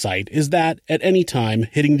website is that, at any time,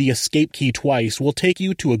 hitting the escape key twice will take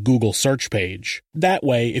you to a Google search page. That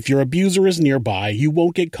way, if your abuser is nearby, you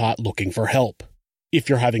won't get caught looking for help. If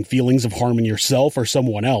you're having feelings of harming yourself or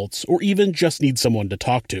someone else, or even just need someone to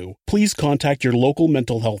talk to, please contact your local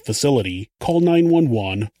mental health facility, call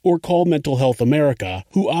 911, or call Mental Health America,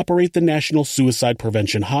 who operate the National Suicide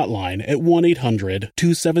Prevention Hotline at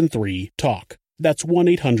 1-800-273-TALK. That's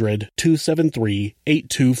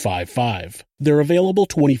 1-800-273-8255. They're available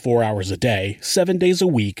 24 hours a day, 7 days a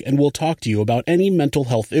week, and will talk to you about any mental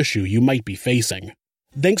health issue you might be facing.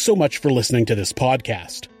 Thanks so much for listening to this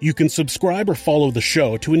podcast. You can subscribe or follow the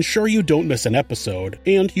show to ensure you don't miss an episode,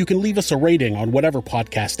 and you can leave us a rating on whatever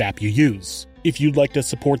podcast app you use. If you'd like to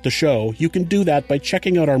support the show, you can do that by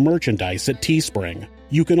checking out our merchandise at Teespring.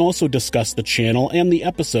 You can also discuss the channel and the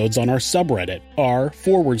episodes on our subreddit,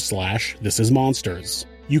 r/thisismonsters.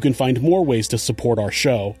 You can find more ways to support our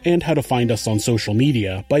show and how to find us on social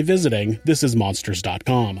media by visiting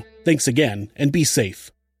thisismonsters.com. Thanks again, and be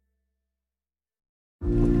safe.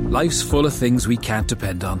 Life's full of things we can't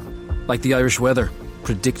depend on, like the Irish weather,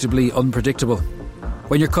 predictably unpredictable.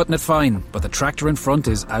 When you're cutting it fine, but the tractor in front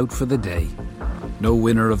is out for the day. No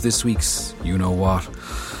winner of this week's you-know-what.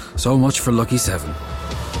 So much for Lucky 7.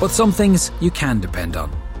 But some things you can depend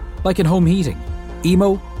on, like in home heating.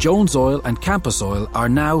 Emo, Jones Oil and Campus Oil are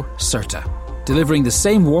now CERTA, delivering the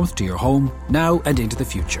same warmth to your home now and into the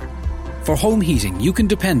future. For home heating you can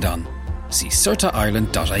depend on, see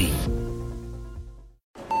CERTAIreland.ie.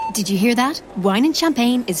 Did you hear that? Wine and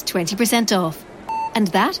Champagne is 20% off. And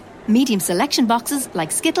that, medium selection boxes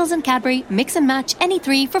like Skittles and Cadbury mix and match any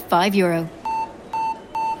 3 for €5.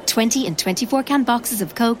 20 and 24 can boxes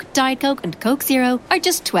of Coke, Diet Coke and Coke Zero are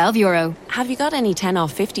just €12. Have you got any 10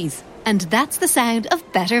 off 50s? And that's the sound of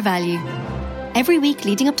better value. Every week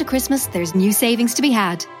leading up to Christmas, there's new savings to be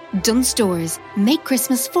had. Dunnes Stores. Make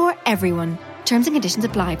Christmas for everyone. Terms and conditions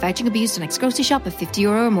apply. Vouching abused on ex-grocery shop of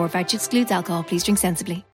 €50 or more. Voucher excludes alcohol. Please drink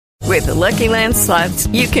sensibly. With the Lucky Land Slots,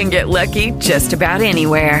 you can get lucky just about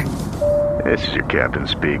anywhere. This is your captain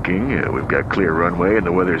speaking. We've got clear runway and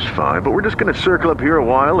the weather's fine, but we're just going to circle up here a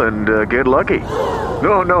while and get lucky.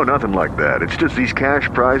 No, nothing like that. It's just these cash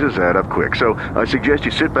prizes add up quick. So I suggest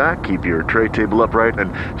you sit back, keep your tray table upright, and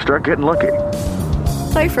start getting lucky.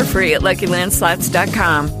 Play for free at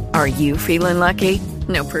LuckyLandSlots.com. Are you feeling lucky?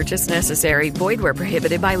 No purchase necessary. Void where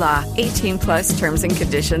prohibited by law. 18+ terms and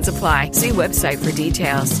conditions apply. See website for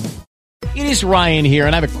details. It is Ryan here,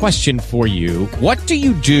 and I have a question for you. What do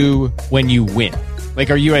you do when you win? Like,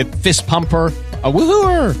 are you a fist pumper, a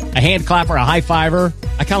woohooer, a hand clapper, a high fiver?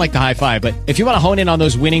 I kind of like the high five, but if you want to hone in on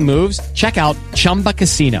those winning moves, check out Chumba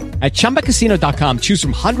Casino. At ChumbaCasino.com, choose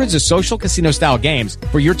from hundreds of social casino-style games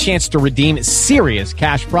for your chance to redeem serious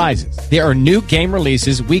cash prizes. There are new game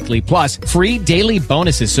releases weekly, plus free daily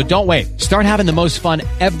bonuses, so don't wait. Start having the most fun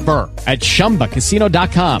ever at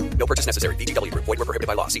ChumbaCasino.com. No purchase necessary. VGW Group. Void where prohibited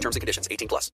by law. See terms and conditions. 18+.